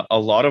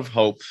of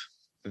hope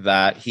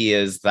that he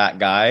is that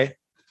guy.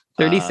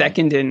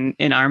 32nd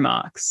in our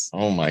mocks.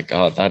 Oh my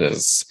God, that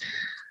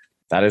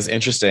is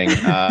interesting.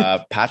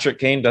 Patrick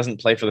Kane doesn't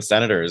play for the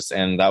Senators,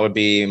 and that would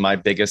be my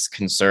biggest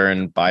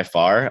concern by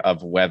far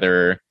of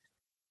whether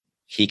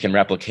he can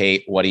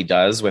replicate what he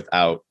does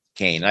without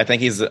Kane. I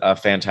think he's a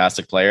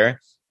fantastic player,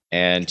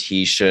 and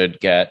he should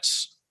get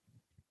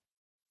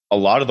a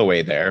lot of the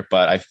way there.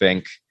 But I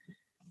think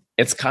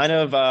it's kind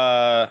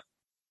of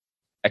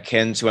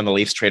akin to when the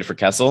Leafs traded for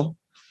Kessel,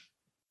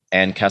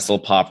 and Kessel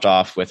popped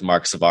off with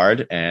Mark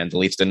Savard, and the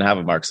Leafs didn't have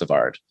a Mark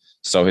Savard.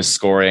 So his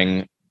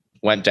scoring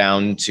went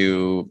down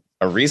to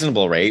a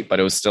reasonable rate, but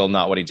it was still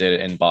not what he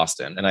did in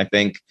Boston. And I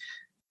think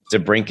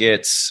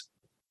DeBrincat,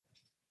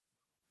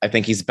 I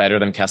think he's better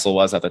than Kessel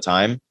was at the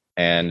time,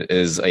 and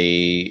is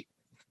a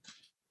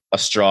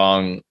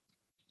strong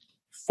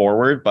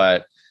forward,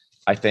 but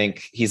I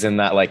think he's in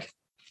that like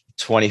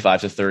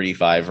 25 to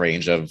 35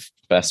 range of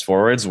best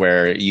forwards,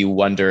 where you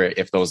wonder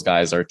if those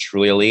guys are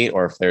truly elite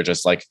or if they're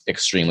just like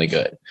extremely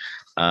good.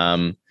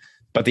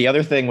 But the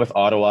other thing with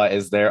Ottawa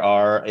is there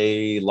are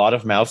a lot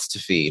of mouths to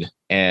feed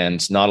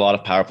and not a lot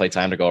of power play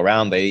time to go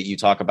around. You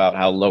talk about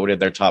how loaded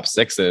their top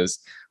 6 is.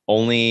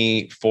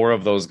 Only 4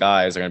 of those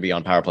guys are going to be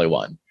on power play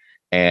 1.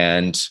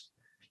 And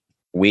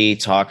we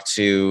talked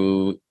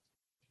to,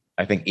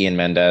 I think, Ian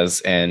Mendez,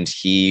 and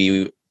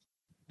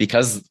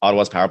because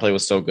Ottawa's power play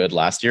was so good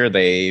last year,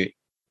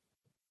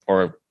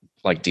 or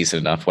like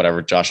decent enough,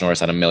 whatever. Josh Norris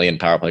had 1 million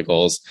power play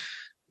goals.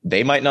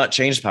 They might not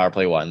change power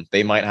play 1.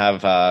 They might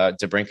have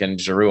DeBrincat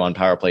and Giroux on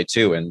power play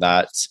 2. And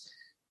that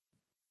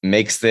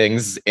makes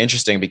things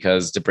interesting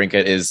because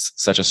DeBrincat is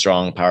such a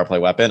strong power play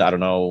weapon. I don't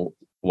know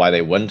why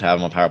they wouldn't have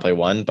him on power play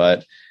 1,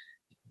 but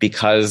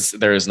because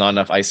there's not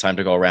enough ice time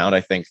to go around,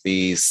 I think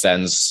the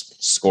Sens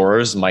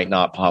scorers might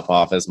not pop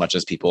off as much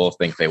as people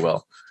think they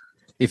will.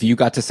 If you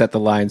got to set the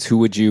lines, who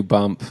would you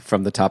bump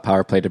from the top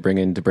power play to bring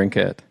in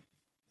DeBrincat?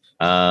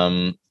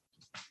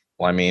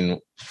 Well, I mean,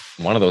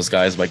 one of those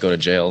guys might go to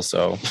jail,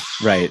 so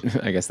right.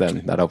 I guess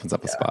then that opens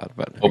up a spot,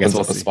 but opens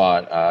up a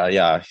spot.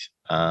 Yeah.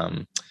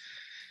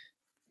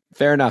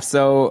 Fair enough.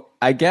 So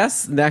I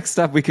guess next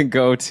up we can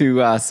go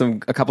to a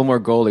couple more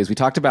goalies. We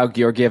talked about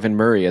Georgiev and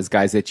Murray as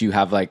guys that you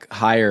have like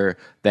higher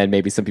than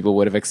maybe some people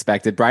would have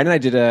expected. Brian and I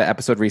did an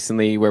episode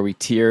recently where we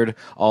tiered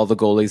all the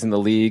goalies in the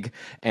league,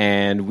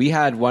 and we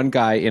had one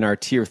guy in our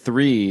tier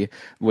 3,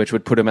 which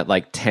would put him at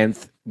like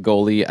 10th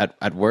goalie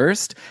at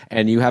worst,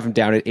 and you have him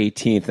down at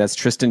 18th. That's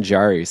Tristan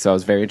Jarry. So I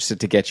was very interested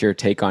to get your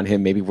take on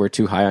him. Maybe we're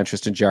too high on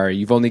Tristan Jarry.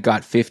 You've only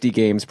got 50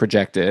 games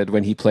projected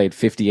when he played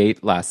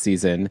 58 last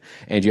season,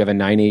 and you have a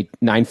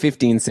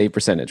 915 save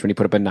percentage when he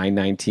put up a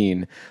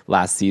 919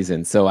 last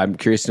season. So I'm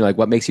curious to know, like,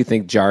 what makes you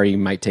think Jarry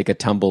might take a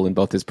tumble in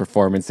both his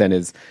performance and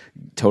his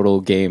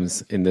total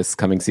games in this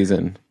coming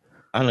season?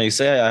 I don't know. You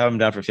say I have him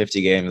down for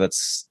 50 games.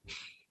 That's,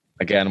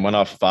 again, one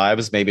off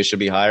fives. Maybe it should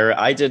be higher.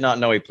 I did not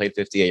know he played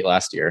 58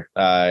 last year.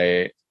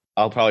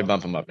 I'll probably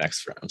bump him up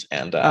next round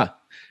and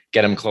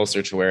get him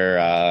closer to where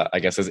I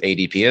guess his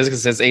ADP is,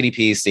 because his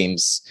ADP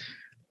seems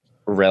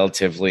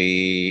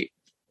relatively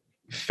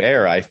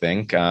fair, I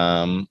think.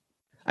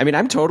 I mean,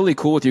 I'm totally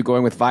cool with you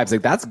going with vibes.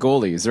 Like, that's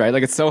goalies, right?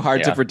 Like, it's so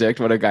hard to predict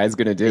what a guy's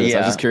going to do. So I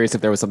was just curious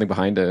if there was something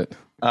behind it.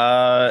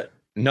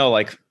 No,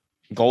 like,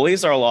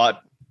 goalies are a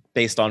lot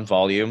based on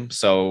volume.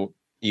 So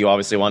you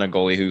obviously want a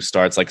goalie who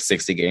starts like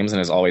 60 games and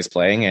is always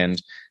playing.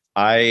 And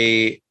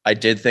I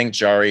did think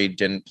Jari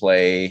didn't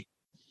play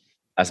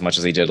as much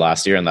as he did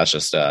last year. And that's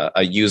just a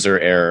user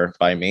error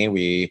by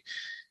me.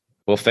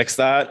 We'll fix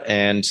that.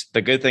 And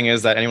the good thing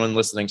is that anyone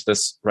listening to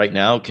this right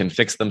now can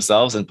fix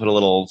themselves and put a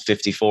little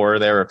 54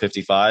 there or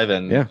 55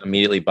 and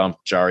immediately bump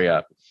Jari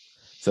up.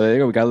 So there you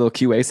go. We got a little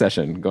QA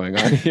session going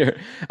on here.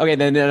 Okay,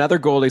 then another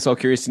goalie. So I'm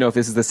curious to know if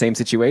this is the same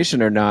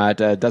situation or not.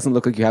 Doesn't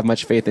look like you have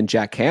much faith in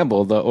Jack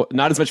Campbell.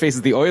 Not as much faith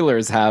as the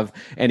Oilers have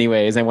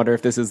anyways. I wonder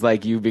if this is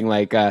like you being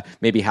like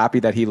maybe happy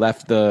that he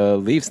left the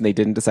Leafs and they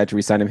didn't decide to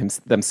re-sign him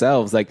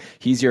themselves. Like,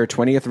 he's your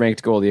 20th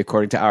ranked goalie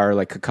according to our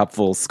like a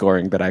cupful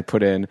scoring that I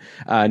put in.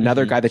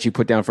 Another guy that you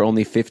put down for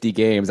only 50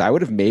 games. I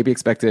would have maybe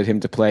expected him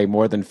to play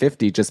more than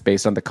 50 just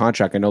based on the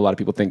contract. I know a lot of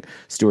people think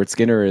Stuart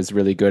Skinner is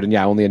really good. And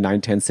only a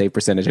 910 save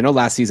percentage. I know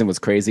last season was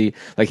crazy.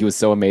 Like, he was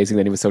so amazing,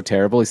 then he was so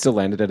terrible. He still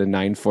landed at a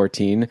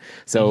 914.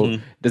 So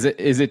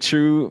is it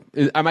true?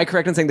 Am I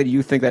correct in saying that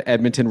you think that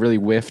Edmonton really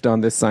whiffed on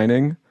this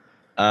signing?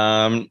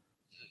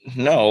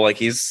 No, like,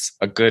 he's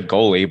a good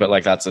goalie, but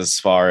like, that's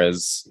as far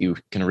as you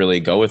can really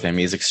go with him.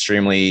 He's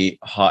extremely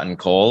hot and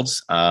cold.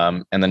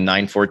 And the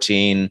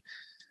 914,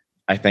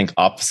 I think,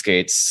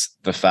 obfuscates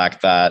the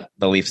fact that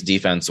the Leafs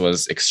defense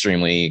was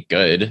extremely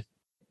good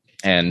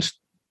and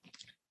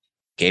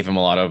gave him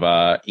a lot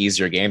of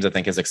easier games. I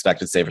think his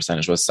expected save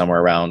percentage was somewhere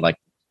around like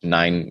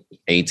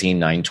 918,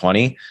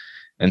 920.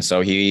 And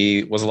so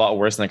he was a lot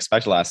worse than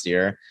expected last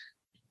year.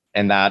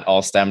 And that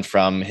all stemmed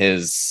from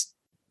his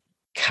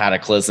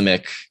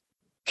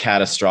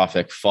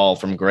catastrophic fall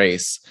from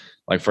grace.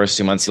 Like, first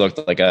 2 months, he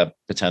looked like a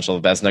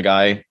potential Vezina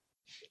guy.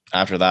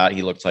 After that,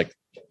 he looked like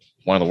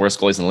one of the worst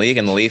goalies in the league,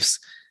 and the Leafs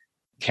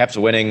kept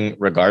winning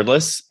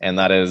regardless. And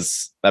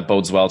that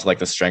bodes well to like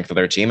the strength of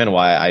their team and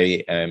why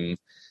I am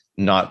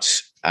not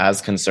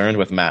as concerned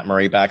with Matt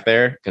Murray back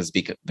there, because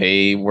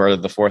they were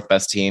the fourth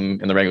best team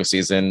in the regular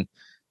season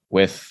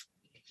with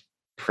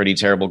pretty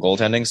terrible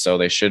goaltending. So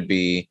they should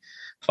be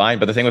fine.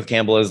 But the thing with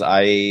Campbell is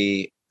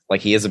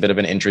he is a bit of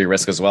an injury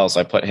risk as well. So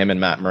I put him and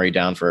Matt Murray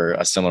down for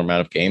a similar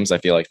amount of games. I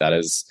feel like that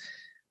is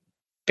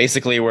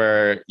basically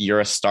where you're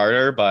a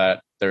starter,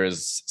 but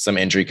there's some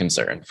injury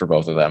concern for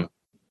both of them.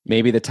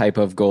 Maybe the type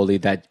of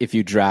goalie that if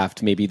you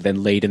draft, maybe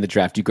then late in the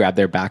draft, you grab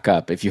their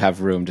backup if you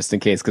have room, just in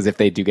case, because if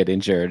they do get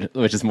injured,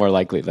 which is more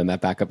likely, then that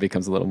backup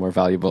becomes a little more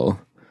valuable.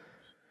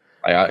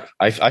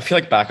 I feel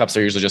like backups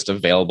are usually just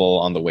available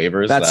on the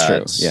waivers. That's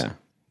true. Yeah.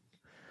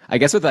 I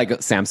guess with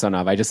like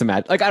Samsonov, I just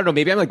imagine, like, I don't know,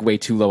 maybe I'm like way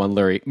too low on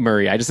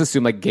Murray. I just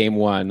assume like game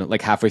one,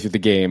 like halfway through the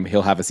game,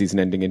 he'll have a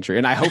season-ending injury,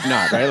 and I hope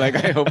not, right? Like,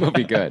 I hope he'll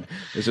be good.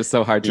 It's just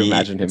so hard to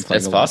imagine him playing.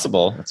 It's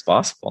possible. It's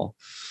possible.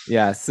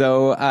 Yeah,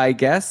 so I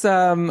guess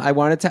I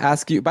wanted to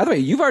ask you, by the way,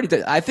 you've already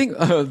done, I think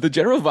the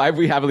general vibe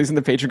we have, at least in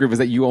the Patreon group, is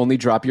that you only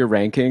drop your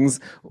rankings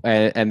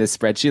and this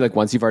spreadsheet like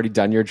once you've already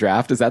done your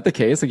draft. Is that the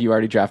case? Like, you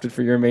already drafted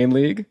for your main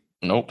league?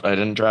 Nope, I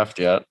didn't draft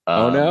yet.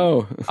 Oh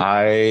no.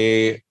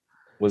 I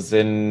was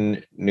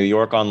in New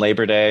York on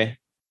Labor Day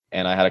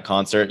and I had a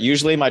concert.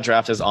 Usually my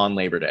draft is on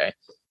Labor Day.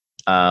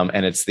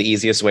 And it's the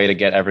easiest way to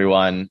get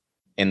everyone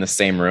in the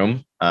same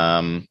room.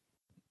 And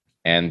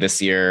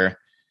this year,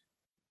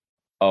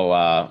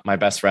 my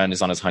best friend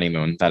is on his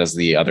honeymoon. That is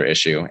the other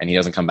issue. And he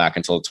doesn't come back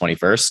until the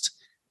 21st.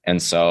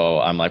 And so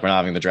I'm like, we're not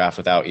having the draft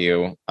without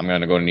you. I'm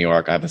going to go to New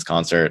York. I have this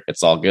concert.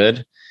 It's all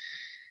good.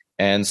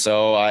 And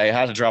so I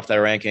had to drop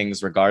their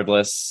rankings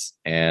regardless.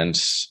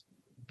 And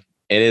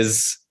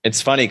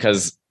it's funny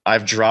because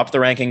I've dropped the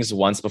rankings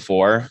once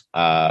before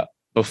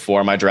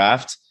my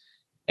draft.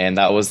 And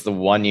that was the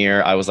 1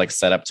 year I was like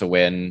set up to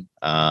win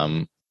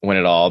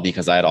it all,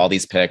 because I had all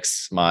these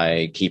picks.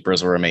 My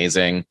keepers were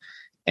amazing.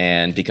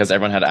 And because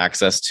everyone had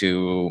access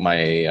to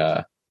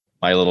my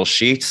little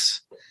sheet,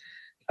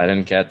 I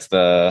didn't get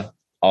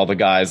all the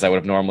guys I would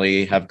have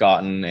normally have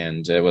gotten.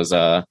 And it was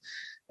a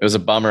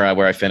bummer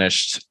where I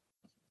finished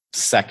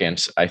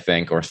second, I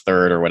think, or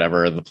third or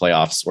whatever. The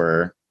playoffs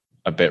were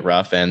a bit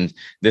rough. And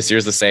this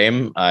year's the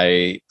same.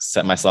 I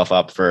set myself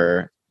up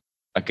for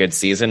a good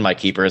season. My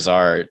keepers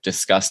are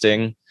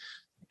disgusting.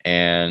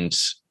 And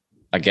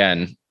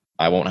again,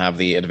 I won't have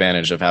the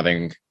advantage of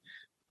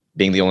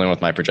being the only one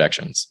with my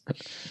projections.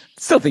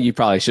 Still think you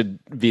probably should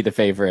be the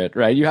favorite,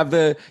 right? You have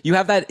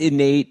that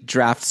innate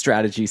draft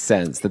strategy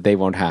sense that they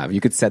won't have. You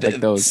could set like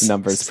those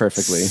numbers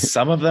perfectly.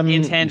 Some of them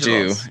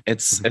do.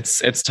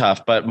 It's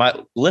tough,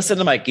 but listen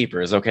to my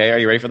keepers. Okay. Are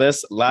you ready for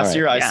this? Last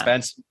year I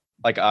spent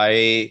like,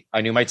 I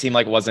knew my team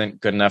like wasn't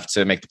good enough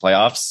to make the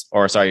playoffs,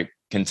 or sorry,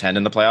 contend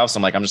in the playoffs.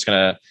 I'm like, I'm just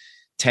going to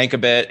tank a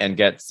bit and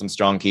get some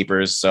strong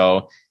keepers.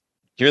 So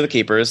here are the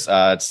keepers.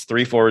 It's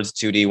 3 forwards,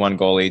 2D, 1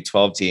 goalie,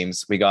 12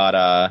 teams. We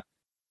got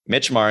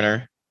Mitch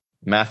Marner,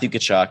 Matthew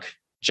Tkachuk,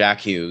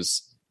 Jack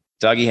Hughes,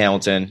 Dougie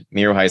Hamilton,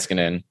 Miro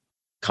Heiskanen,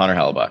 Connor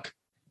Hellebuck.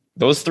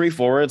 Those 3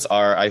 forwards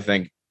are, I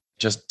think,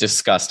 just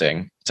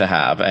disgusting to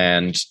have.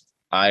 And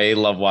I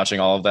love watching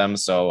all of them.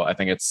 So I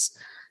think it's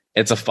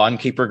a fun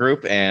keeper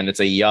group, and it's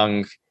a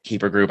young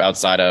keeper group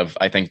outside of,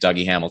 I think,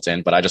 Dougie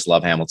Hamilton. But I just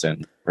love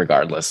Hamilton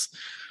regardless.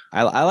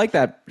 I like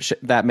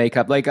that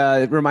makeup. Like,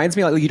 it reminds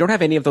me, like, you don't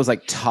have any of those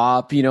like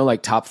top,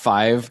 like top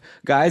 5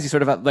 guys. You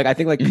sort of have, like, I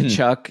think like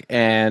Tkachuk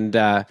and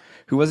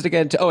who was it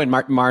again? And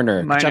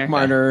Marner. Tkachuk,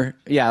 Marner.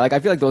 Yeah, like I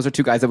feel like those are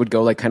 2 guys that would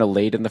go like kind of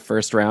late in the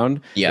first round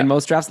in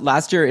most drafts.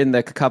 Last year in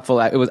the Cupful,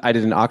 I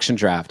did an auction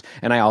draft,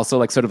 and I also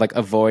like sort of like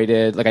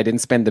avoided, like I didn't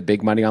spend the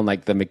big money on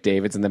like the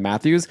McDavids and the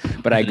Matthews,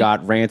 but I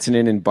got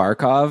Rantanen and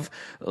Barkov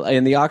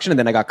in the auction, and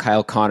then I got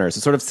Kyle Connor. So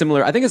sort of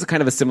similar. I think it's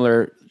kind of a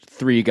similar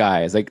 3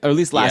 guys, like, or at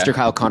least last year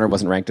Kyle Connor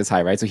wasn't ranked as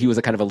high, right? So he was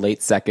a kind of a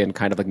late second,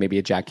 kind of like maybe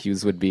a Jack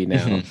Hughes would be now.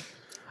 I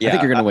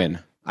think you're gonna win.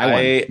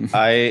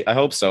 I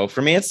hope so.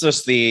 For me, it's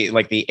just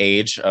the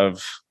age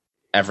of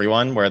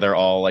everyone where they're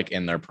all like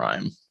in their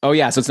prime. Oh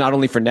yeah, so it's not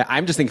only for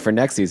I'm just thinking for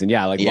next season.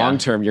 Yeah, like long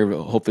term,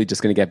 you're hopefully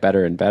just going to get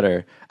better and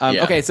better.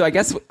 Okay, so I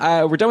guess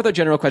we're done with our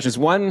general questions.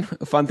 One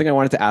fun thing I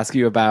wanted to ask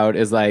you about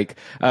is like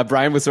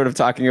Brian was sort of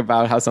talking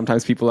about how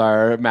sometimes people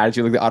are mad at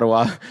you, like the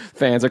Ottawa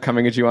fans are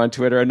coming at you on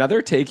Twitter.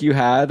 Another take you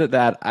had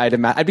that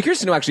I'd be curious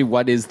to know actually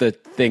what is the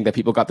thing that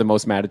people got the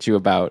most mad at you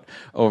about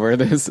over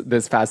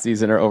this past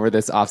season or over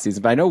this off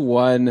season. But I know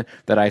one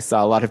that I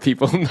saw a lot of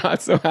people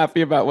not so happy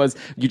about was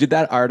you did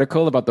that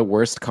article about the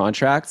worst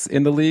contracts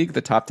in the league,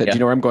 the top 10. Do you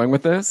know where I'm going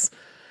with this?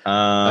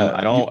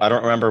 I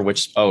don't remember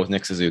which. Oh,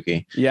 Nick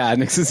Suzuki. Yeah,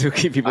 Nick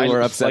Suzuki. People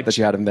were upset that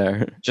you had him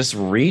there. Just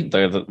read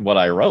what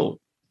I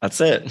wrote.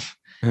 That's it.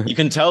 You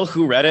can tell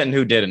who read it and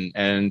who didn't,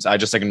 and I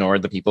just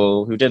ignored the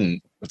people who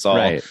didn't. That's all.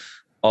 Right.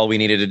 All we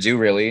needed to do,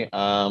 really.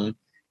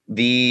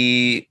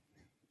 The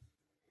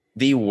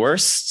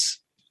worst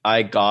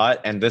I got,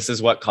 and this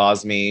is what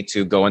caused me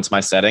to go into my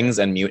settings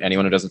and mute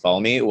anyone who doesn't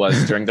follow me,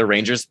 was during the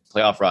Rangers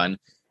playoff run.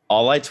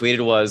 All I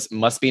tweeted was,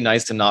 "Must be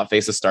nice to not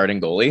face a starting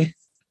goalie."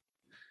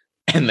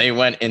 And they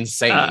went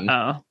insane.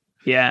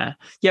 Yeah.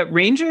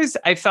 Rangers.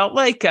 I felt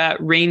like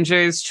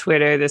Rangers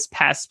Twitter this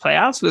past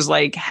playoffs was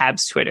like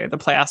Habs Twitter the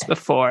playoffs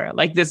before,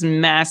 like this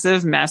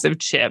massive, massive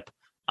chip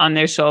on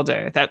their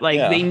shoulder that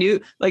they knew,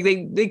 like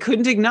they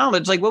couldn't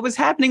acknowledge, like what was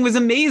happening was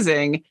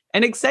amazing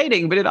and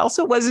exciting, but it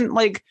also wasn't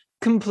like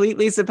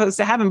completely supposed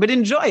to happen. But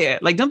enjoy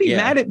it. Like, don't be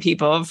mad at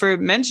people for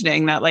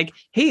mentioning that. Like,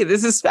 hey,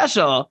 this is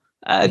special.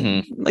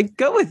 Like,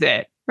 go with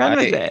it. Run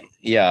with it.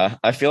 Yeah,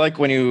 I feel like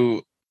when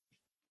you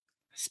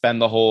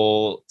spend the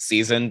whole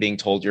season being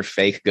told you're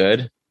fake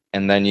good,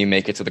 and then you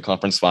make it to the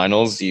conference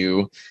finals,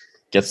 you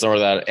get sort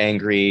of that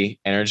angry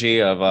energy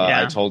of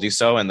I told you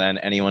so, and then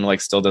anyone like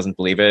still doesn't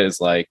believe it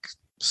is like,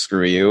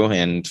 screw you,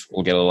 and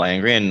we'll get a little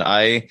angry. And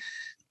I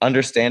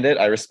understand it.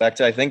 I respect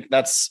it. I think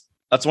that's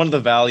one of the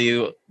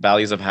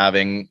values of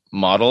having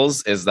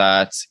models, is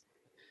that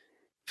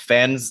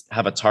fans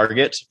have a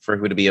target for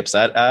who to be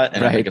upset at,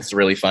 and I think it's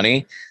really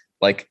funny.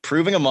 Like,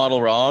 proving a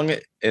model wrong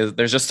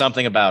there's just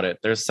something about it.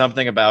 There's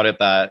something about it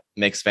that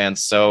makes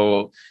fans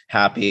so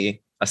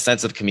happy, a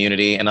sense of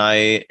community. And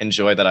I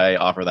enjoy that I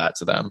offer that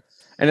to them.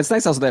 And it's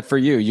nice also that for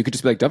you could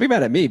just be like, don't be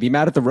mad at me, be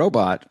mad at the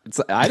robot.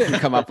 I didn't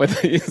come up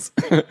with these.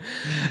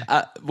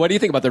 What do you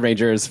think about the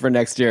Rangers for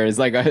next year? Is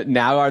like,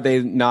 now are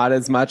they not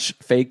as much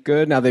fake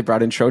good? Now they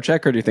brought in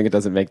Trocheck, or do you think it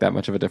doesn't make that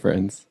much of a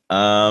difference?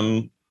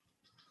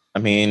 I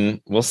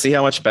mean, we'll see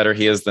how much better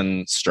he is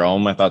than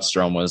Strome. I thought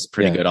Strome was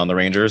pretty good on the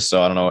Rangers,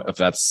 so I don't know if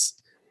that's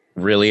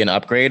really an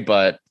upgrade,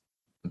 but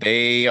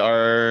they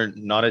are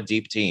not a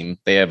deep team.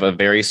 They have a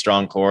very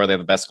strong core. They have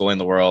the best goalie in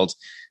the world.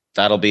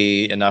 That'll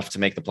be enough to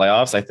make the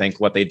playoffs. I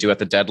think what they do at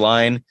the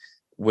deadline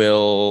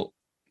will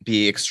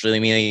be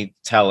extremely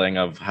telling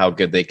of how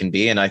good they can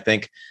be. And I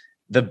think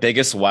the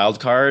biggest wild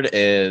card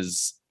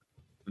is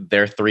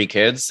their 3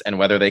 kids and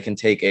whether they can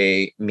take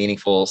a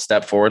meaningful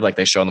step forward like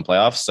they show in the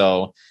playoffs.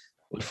 So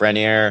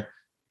Lafreniere,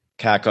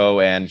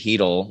 Kakko, and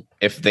Hedl,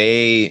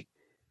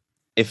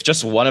 if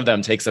just one of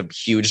them takes a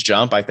huge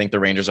jump, I think the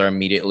Rangers are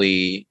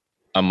immediately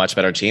a much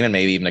better team and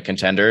maybe even a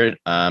contender.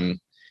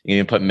 You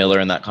can put Miller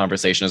in that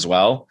conversation as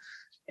well.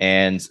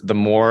 And the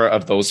more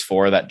of those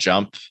 4 that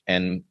jump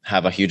and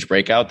have a huge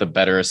breakout, the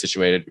better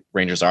situated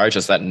Rangers are. It's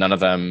just that none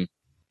of them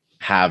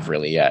have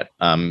really yet.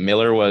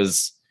 Miller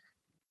was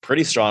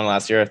pretty strong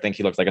last year. I think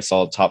he looked like a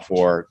solid top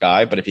 4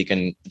 guy, but if he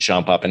can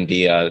jump up and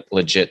be a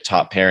legit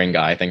top pairing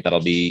guy, I think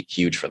that'll be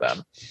huge for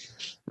them.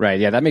 Right.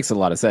 Yeah, that makes a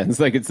lot of sense.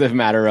 Like, it's a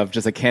matter of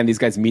just like, can these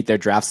guys meet their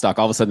draft stock?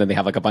 All of a sudden, they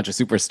have like a bunch of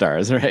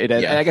superstars, right?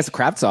 And I guess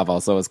Kravtsov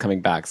also is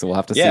coming back, so we'll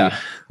have to see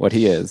what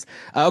he is.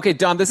 Okay,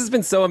 Dom, this has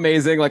been so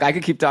amazing. Like, I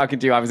could keep talking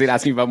to you, obviously, and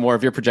asking about more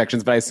of your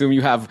projections, but I assume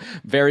you have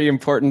very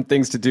important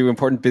things to do,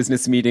 important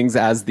business meetings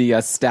as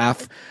the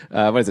staff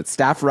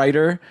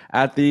writer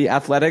at The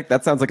Athletic.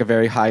 That sounds like a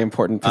very high,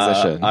 important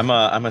position.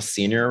 I'm a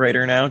senior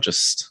writer now.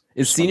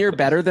 Is senior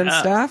better than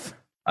staff?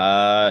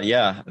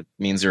 Yeah, it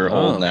means you're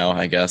old now,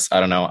 I guess. I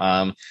don't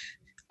know.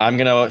 I'm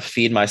gonna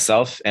feed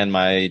myself and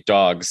my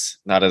dogs.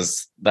 That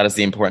is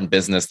the important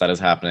business that is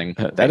happening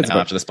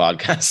after this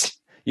podcast.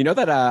 You know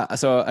that,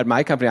 so at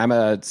my company, I'm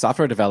a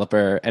software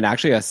developer, and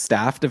actually a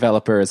staff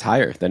developer is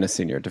higher than a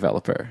senior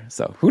developer.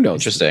 So who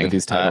knows? Interesting. With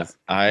these titles.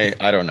 I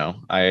don't know.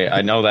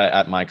 I know that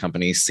at my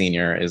company,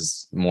 senior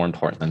is more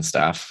important than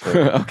staff.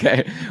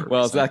 Okay.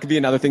 Well, so that could be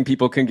another thing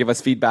people can give us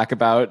feedback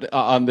about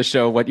on the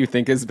show, what you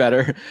think is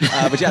better.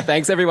 But yeah,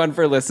 thanks everyone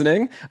for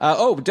listening.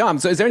 Dom,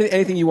 so is there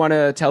anything you want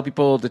to tell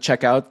people to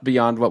check out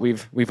beyond what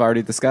we've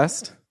already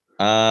discussed?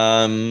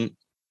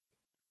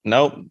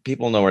 No,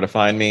 people know where to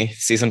find me.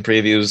 Season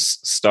previews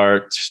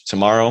start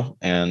tomorrow,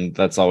 and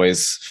that's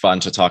always fun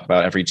to talk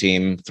about every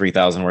team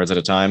 3,000 words at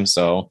a time.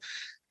 So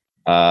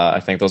I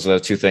think those are the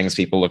two things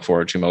people look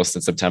forward to most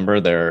in September.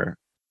 They're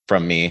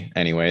from me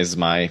anyways,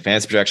 my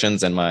fantasy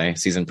projections and my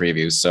season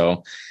previews.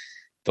 So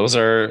those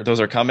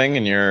are coming,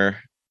 and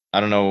I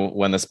don't know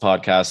when this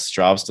podcast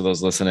drops to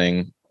those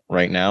listening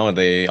right now.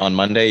 On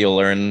Monday, you'll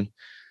learn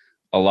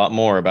a lot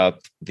more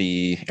about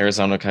the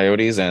Arizona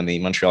Coyotes and the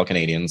Montreal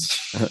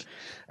Canadiens.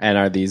 And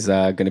are these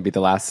going to be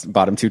the last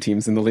bottom two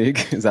teams in the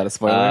league? Is that a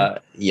spoiler?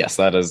 Yes,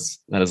 that is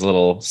a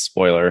little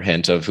spoiler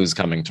hint of who's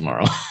coming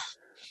tomorrow.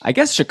 I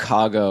guess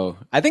Chicago.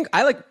 I think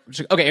I like.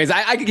 Okay, anyways,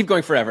 I could keep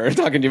going forever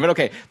talking to you, but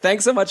okay.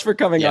 Thanks so much for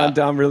coming on,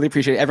 Dom. Really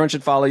appreciate it. Everyone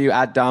should follow you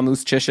at Dom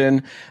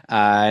Luszczyszyn,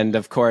 and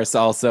of course,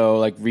 also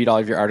like read all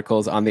of your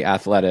articles on The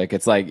Athletic.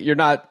 It's like you're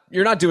not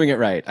doing it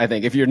right, I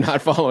think, if you're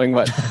not following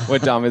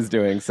what Dom is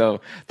doing.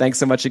 So thanks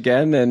so much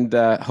again, and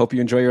hope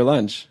you enjoy your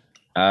lunch.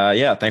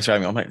 Thanks for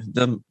having me.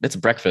 It's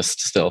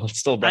breakfast still. It's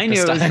still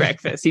breakfast. I knew it was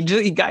breakfast.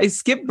 You guys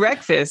skipped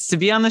breakfast to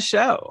be on the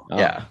show. Oh.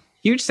 Yeah.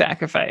 Huge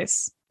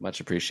sacrifice. Much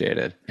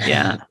appreciated.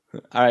 Yeah.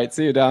 All right.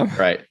 See you, Dom.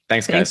 Right.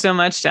 Thanks, guys. Thanks so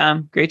much,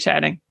 Dom. Great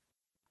chatting.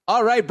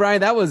 All right,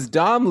 Brian, that was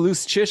Dom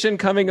Luszczyszyn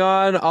coming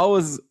on.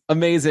 Always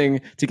amazing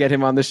to get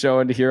him on the show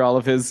and to hear all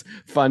of his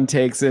fun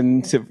takes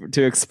and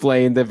to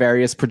explain the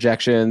various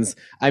projections.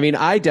 I mean,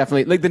 I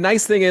definitely like the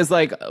nice thing is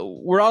like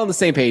we're all on the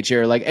same page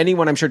here. Like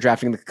anyone I'm sure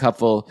drafting the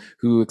couple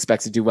who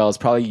expects to do well is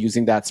probably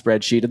using that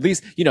spreadsheet at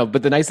least,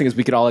 but the nice thing is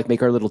we could all like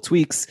make our little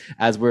tweaks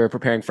as we're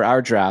preparing for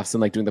our drafts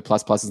and like doing the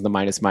pluses and the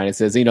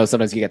minuses.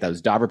 Sometimes you get those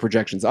Dauber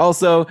projections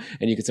also,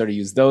 and you can sort of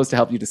use those to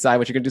help you decide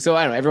what you're going to do. So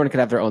I don't know, everyone can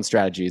have their own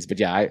strategies, but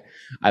yeah,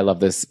 I love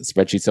this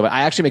spreadsheet. So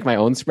I actually make my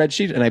own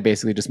spreadsheet and I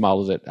basically just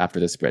modeled it after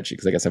this spreadsheet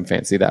because I guess I'm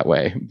fancy that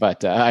way.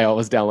 But I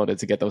always download it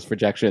to get those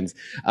projections.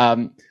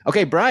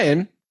 Okay,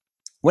 Brian,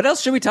 what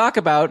else should we talk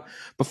about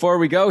before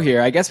we go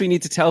here? I guess we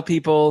need to tell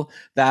people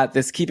that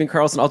this Keeping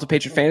Karlsson Ultimate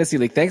Patron Fantasy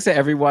League, thanks to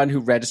everyone who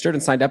registered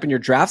and signed up, and your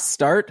drafts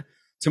start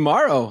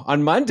tomorrow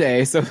on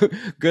Monday. So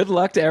good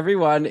luck to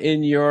everyone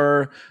in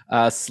your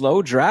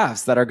slow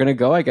drafts that are going to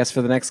go, I guess,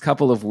 for the next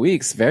couple of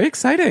weeks. Very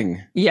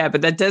exciting. Yeah,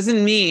 but that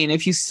doesn't mean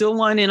if you still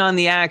want in on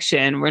the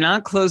action, we're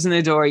not closing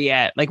the door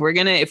yet. Like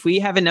if we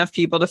have enough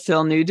people to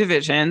fill new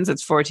divisions,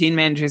 it's 14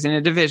 managers in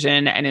a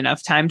division and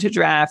enough time to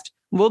draft,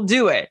 we'll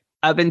do it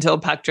up until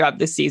puck drop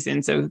this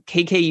season. So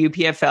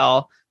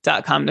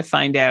kkupfl.com to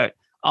find out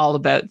all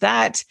about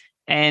that.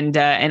 And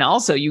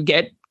also you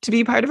get to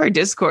be part of our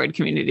Discord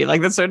community. Like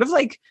that's sort of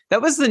like,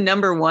 that was the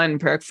number one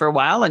perk for a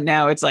while. And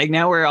now it's like,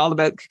 now we're all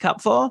about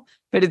Cupful,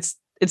 but it's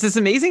this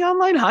amazing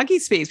online hockey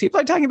space. People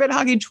are talking about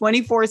hockey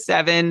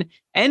 24/7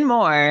 and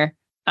more.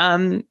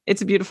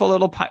 It's a beautiful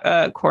little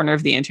corner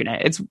of the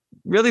internet. It's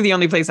really the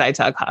only place I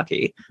talk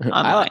hockey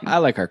online. I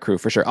like our crew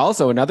for sure.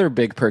 Also, another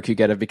big perk you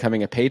get of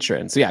becoming a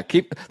patron. So yeah,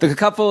 keep the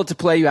Cupful to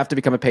play. You have to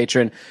become a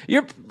patron.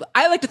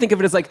 I like to think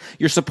of it as like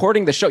you're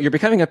supporting the show. You're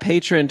becoming a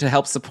patron to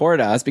help support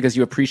us because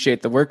you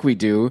appreciate the work we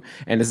do.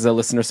 And this is a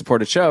listener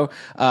supported show.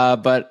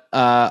 But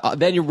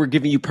then we're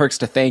giving you perks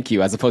to thank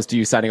you as opposed to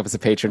you signing up as a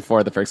patron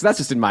for the perks. So that's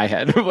just in my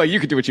head. Like you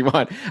can do what you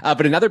want.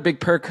 But another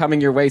big perk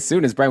coming your way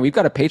soon is, Brian, we've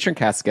got a patron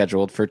cast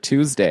scheduled for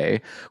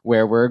Tuesday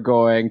where we're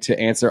going to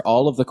answer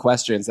all of the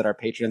questions that our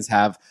patrons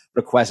have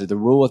requested. The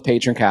rule with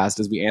Patroncast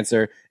is we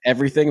answer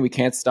everything and we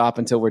can't stop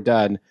until we're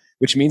done,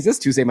 which means this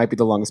Tuesday might be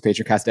the longest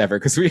Patroncast ever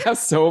because we have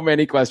so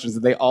many questions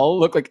and they all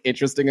look like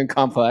interesting and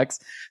complex.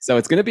 So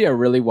it's going to be a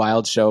really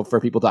wild show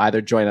for people to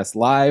either join us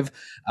live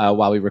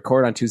while we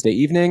record on Tuesday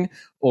evening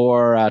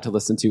or to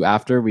listen to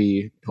after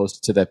we post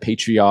it to the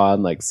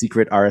Patreon, like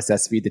secret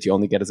RSS feed that you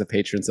only get as a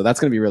patron. So that's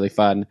going to be really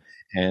fun.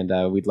 And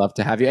we'd love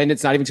to have you. And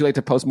it's not even too late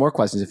to post more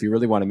questions if you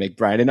really want to make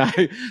Brian and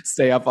I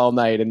stay up all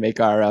night and make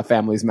our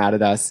families mad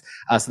at us.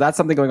 So that's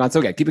something going on.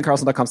 So again,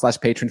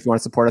 keepingkarlsson.com/patron if you want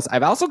to support us.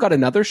 I've also got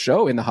another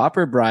show in the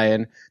hopper,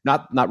 Brian.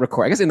 Not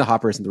record. I guess in the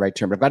hopper isn't the right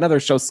term, but I've got another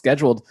show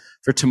scheduled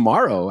for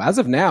tomorrow. As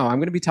of now, I'm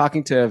going to be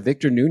talking to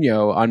Victor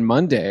Nuno on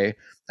Monday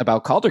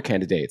about Calder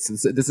candidates.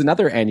 This is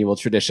another annual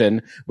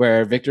tradition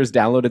where Victor's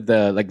downloaded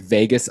the like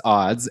Vegas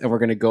odds, and we're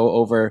going to go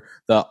over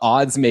the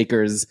odds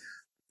makers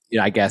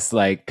I guess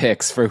like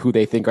picks for who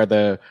they think are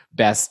the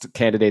best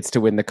candidates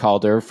to win the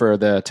Calder for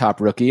the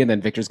top rookie. And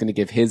then Victor's going to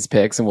give his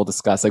picks and we'll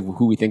discuss like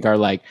who we think are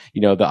like,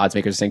 the odds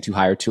makers are saying too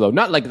high or too low.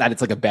 Not like that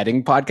it's like a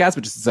betting podcast,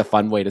 but just a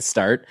fun way to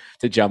start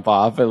to jump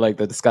off and like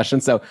the discussion.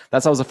 So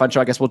that's always a fun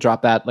show. I guess we'll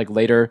drop that like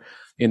later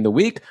in the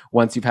week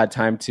once you've had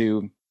time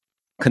to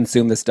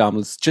consume this Dom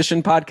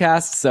Luszczyszyn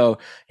podcast. So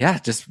yeah,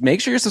 just make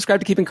sure you're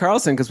subscribed to Keeping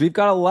Karlsson because we've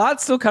got a lot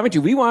still coming to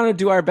you. We want to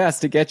do our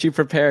best to get you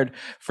prepared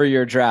for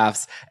your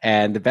drafts.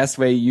 And the best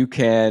way you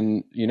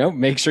can,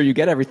 make sure you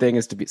get everything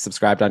is to be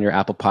subscribed on your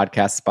Apple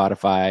Podcasts,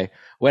 Spotify,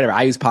 whatever.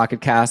 I use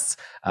Pocket Casts,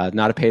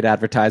 not a paid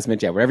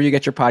advertisement. Yeah, wherever you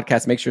get your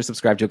podcast, make sure you're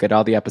subscribed. You'll get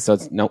all the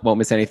episodes. Won't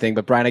miss anything.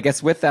 But Brian, I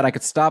guess with that, I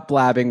could stop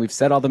blabbing. We've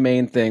said all the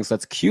main things.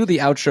 Let's cue the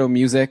outro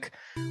music.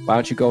 Why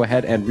don't you go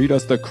ahead and read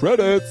us the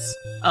credits?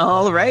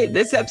 All right.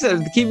 This episode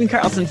of the Keeping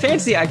Karlsson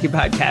Fantasy Hockey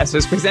Podcast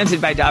was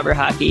presented by Dobber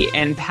Hockey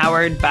and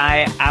powered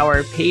by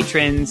our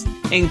patrons,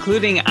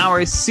 including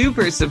our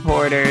super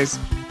supporters,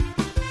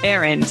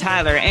 Aaron,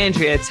 Tyler,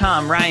 Andrea,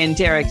 Tom, Ryan,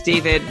 Derek,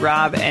 David,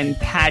 Rob, and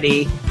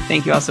Patty.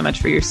 Thank you all so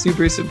much for your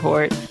super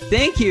support.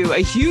 Thank you. A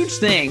huge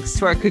thanks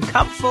to our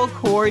Cupful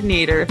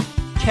coordinator,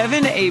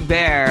 Kevin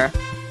Hebert.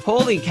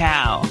 Holy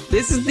cow.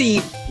 This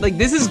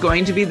is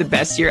going to be the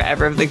best year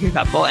ever of the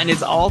Cupful, and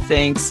it's all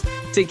thanks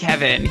to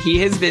Kevin. He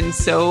has been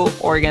so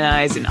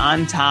organized and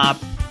on top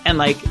and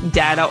like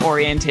data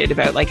oriented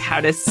about like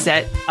how to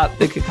set up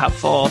the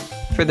Cupful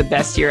for the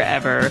best year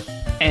ever.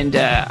 And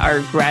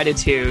our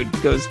gratitude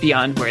goes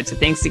beyond words. So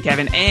thanks to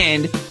Kevin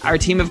and our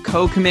team of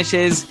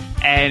co-commissions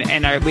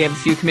and we have a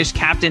few commish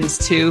captains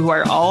too who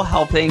are all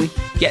helping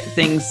get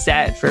things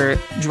set for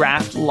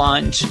draft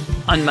launch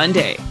on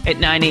Monday at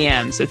 9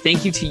 a.m. So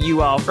thank you to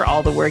you all for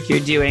all the work you're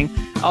doing.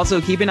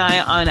 Also, keep an eye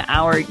on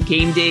our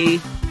Game Day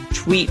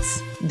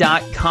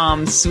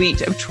Tweets.com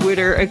suite of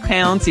Twitter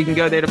accounts. You can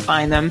go there to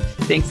find them.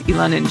 Thanks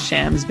Elon and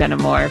Shams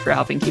Benamor for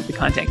helping keep the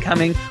content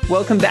coming.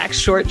 Welcome back,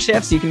 Short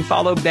Shifts. You can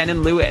follow Ben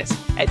and Lewis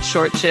at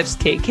Short Shifts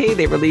KK.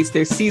 They released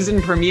their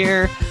season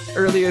premiere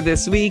earlier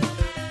this week.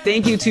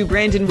 Thank you to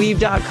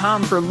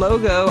BrandonWeave.com for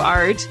logo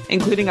art,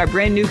 including our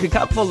brand new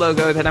Cupful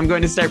logo that I'm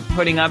going to start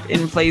putting up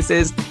in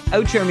places.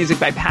 Outro music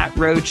by Pat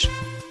Roach.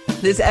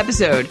 This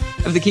episode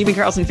of the Keeping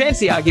Karlsson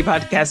Fantasy Hockey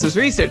Podcast was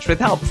researched with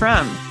help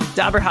from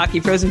Dobber Hockey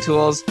Frozen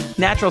Tools,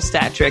 Natural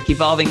Stat Trick,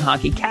 Evolving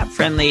Hockey, Cap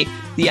Friendly,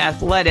 The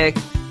Athletic,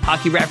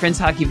 Hockey Reference,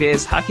 Hockey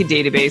Viz, Hockey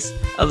Database,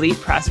 Elite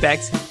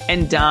Prospects,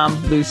 and Dom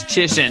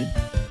Luszczyszyn.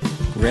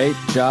 Great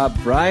job,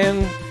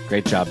 Brian.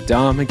 Great job,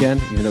 Dom,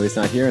 again, even though he's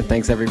not here. And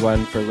thanks,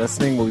 everyone, for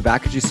listening. We'll be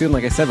back at you soon.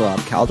 Like I said, we'll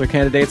have Calder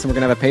candidates, and we're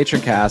going to have a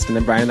patron cast. And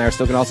then Brian and I are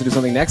still going to also do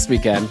something next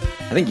weekend.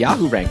 I think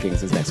Yahoo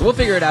Rankings is next. So we'll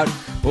figure it out.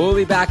 We'll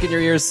be back in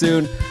your ears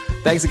soon.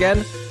 Thanks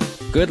again.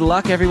 Good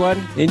luck,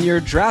 everyone, in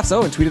your drafts.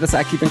 Oh, and tweet at us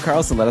at Keeping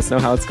Karlsson. Let us know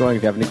how it's going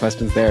if you have any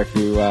questions there. If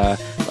you, I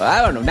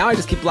don't know. Now I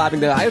just keep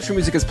blabbing. The outro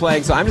music is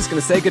playing, so I'm just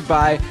going to say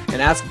goodbye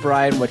and ask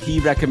Brian what he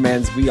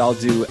recommends we all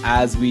do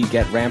as we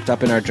get ramped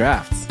up in our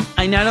drafts.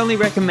 I not only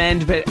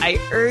recommend, but I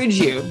urge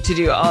you to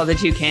do all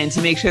that you can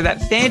to make sure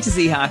that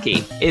fantasy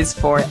hockey is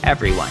for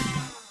everyone.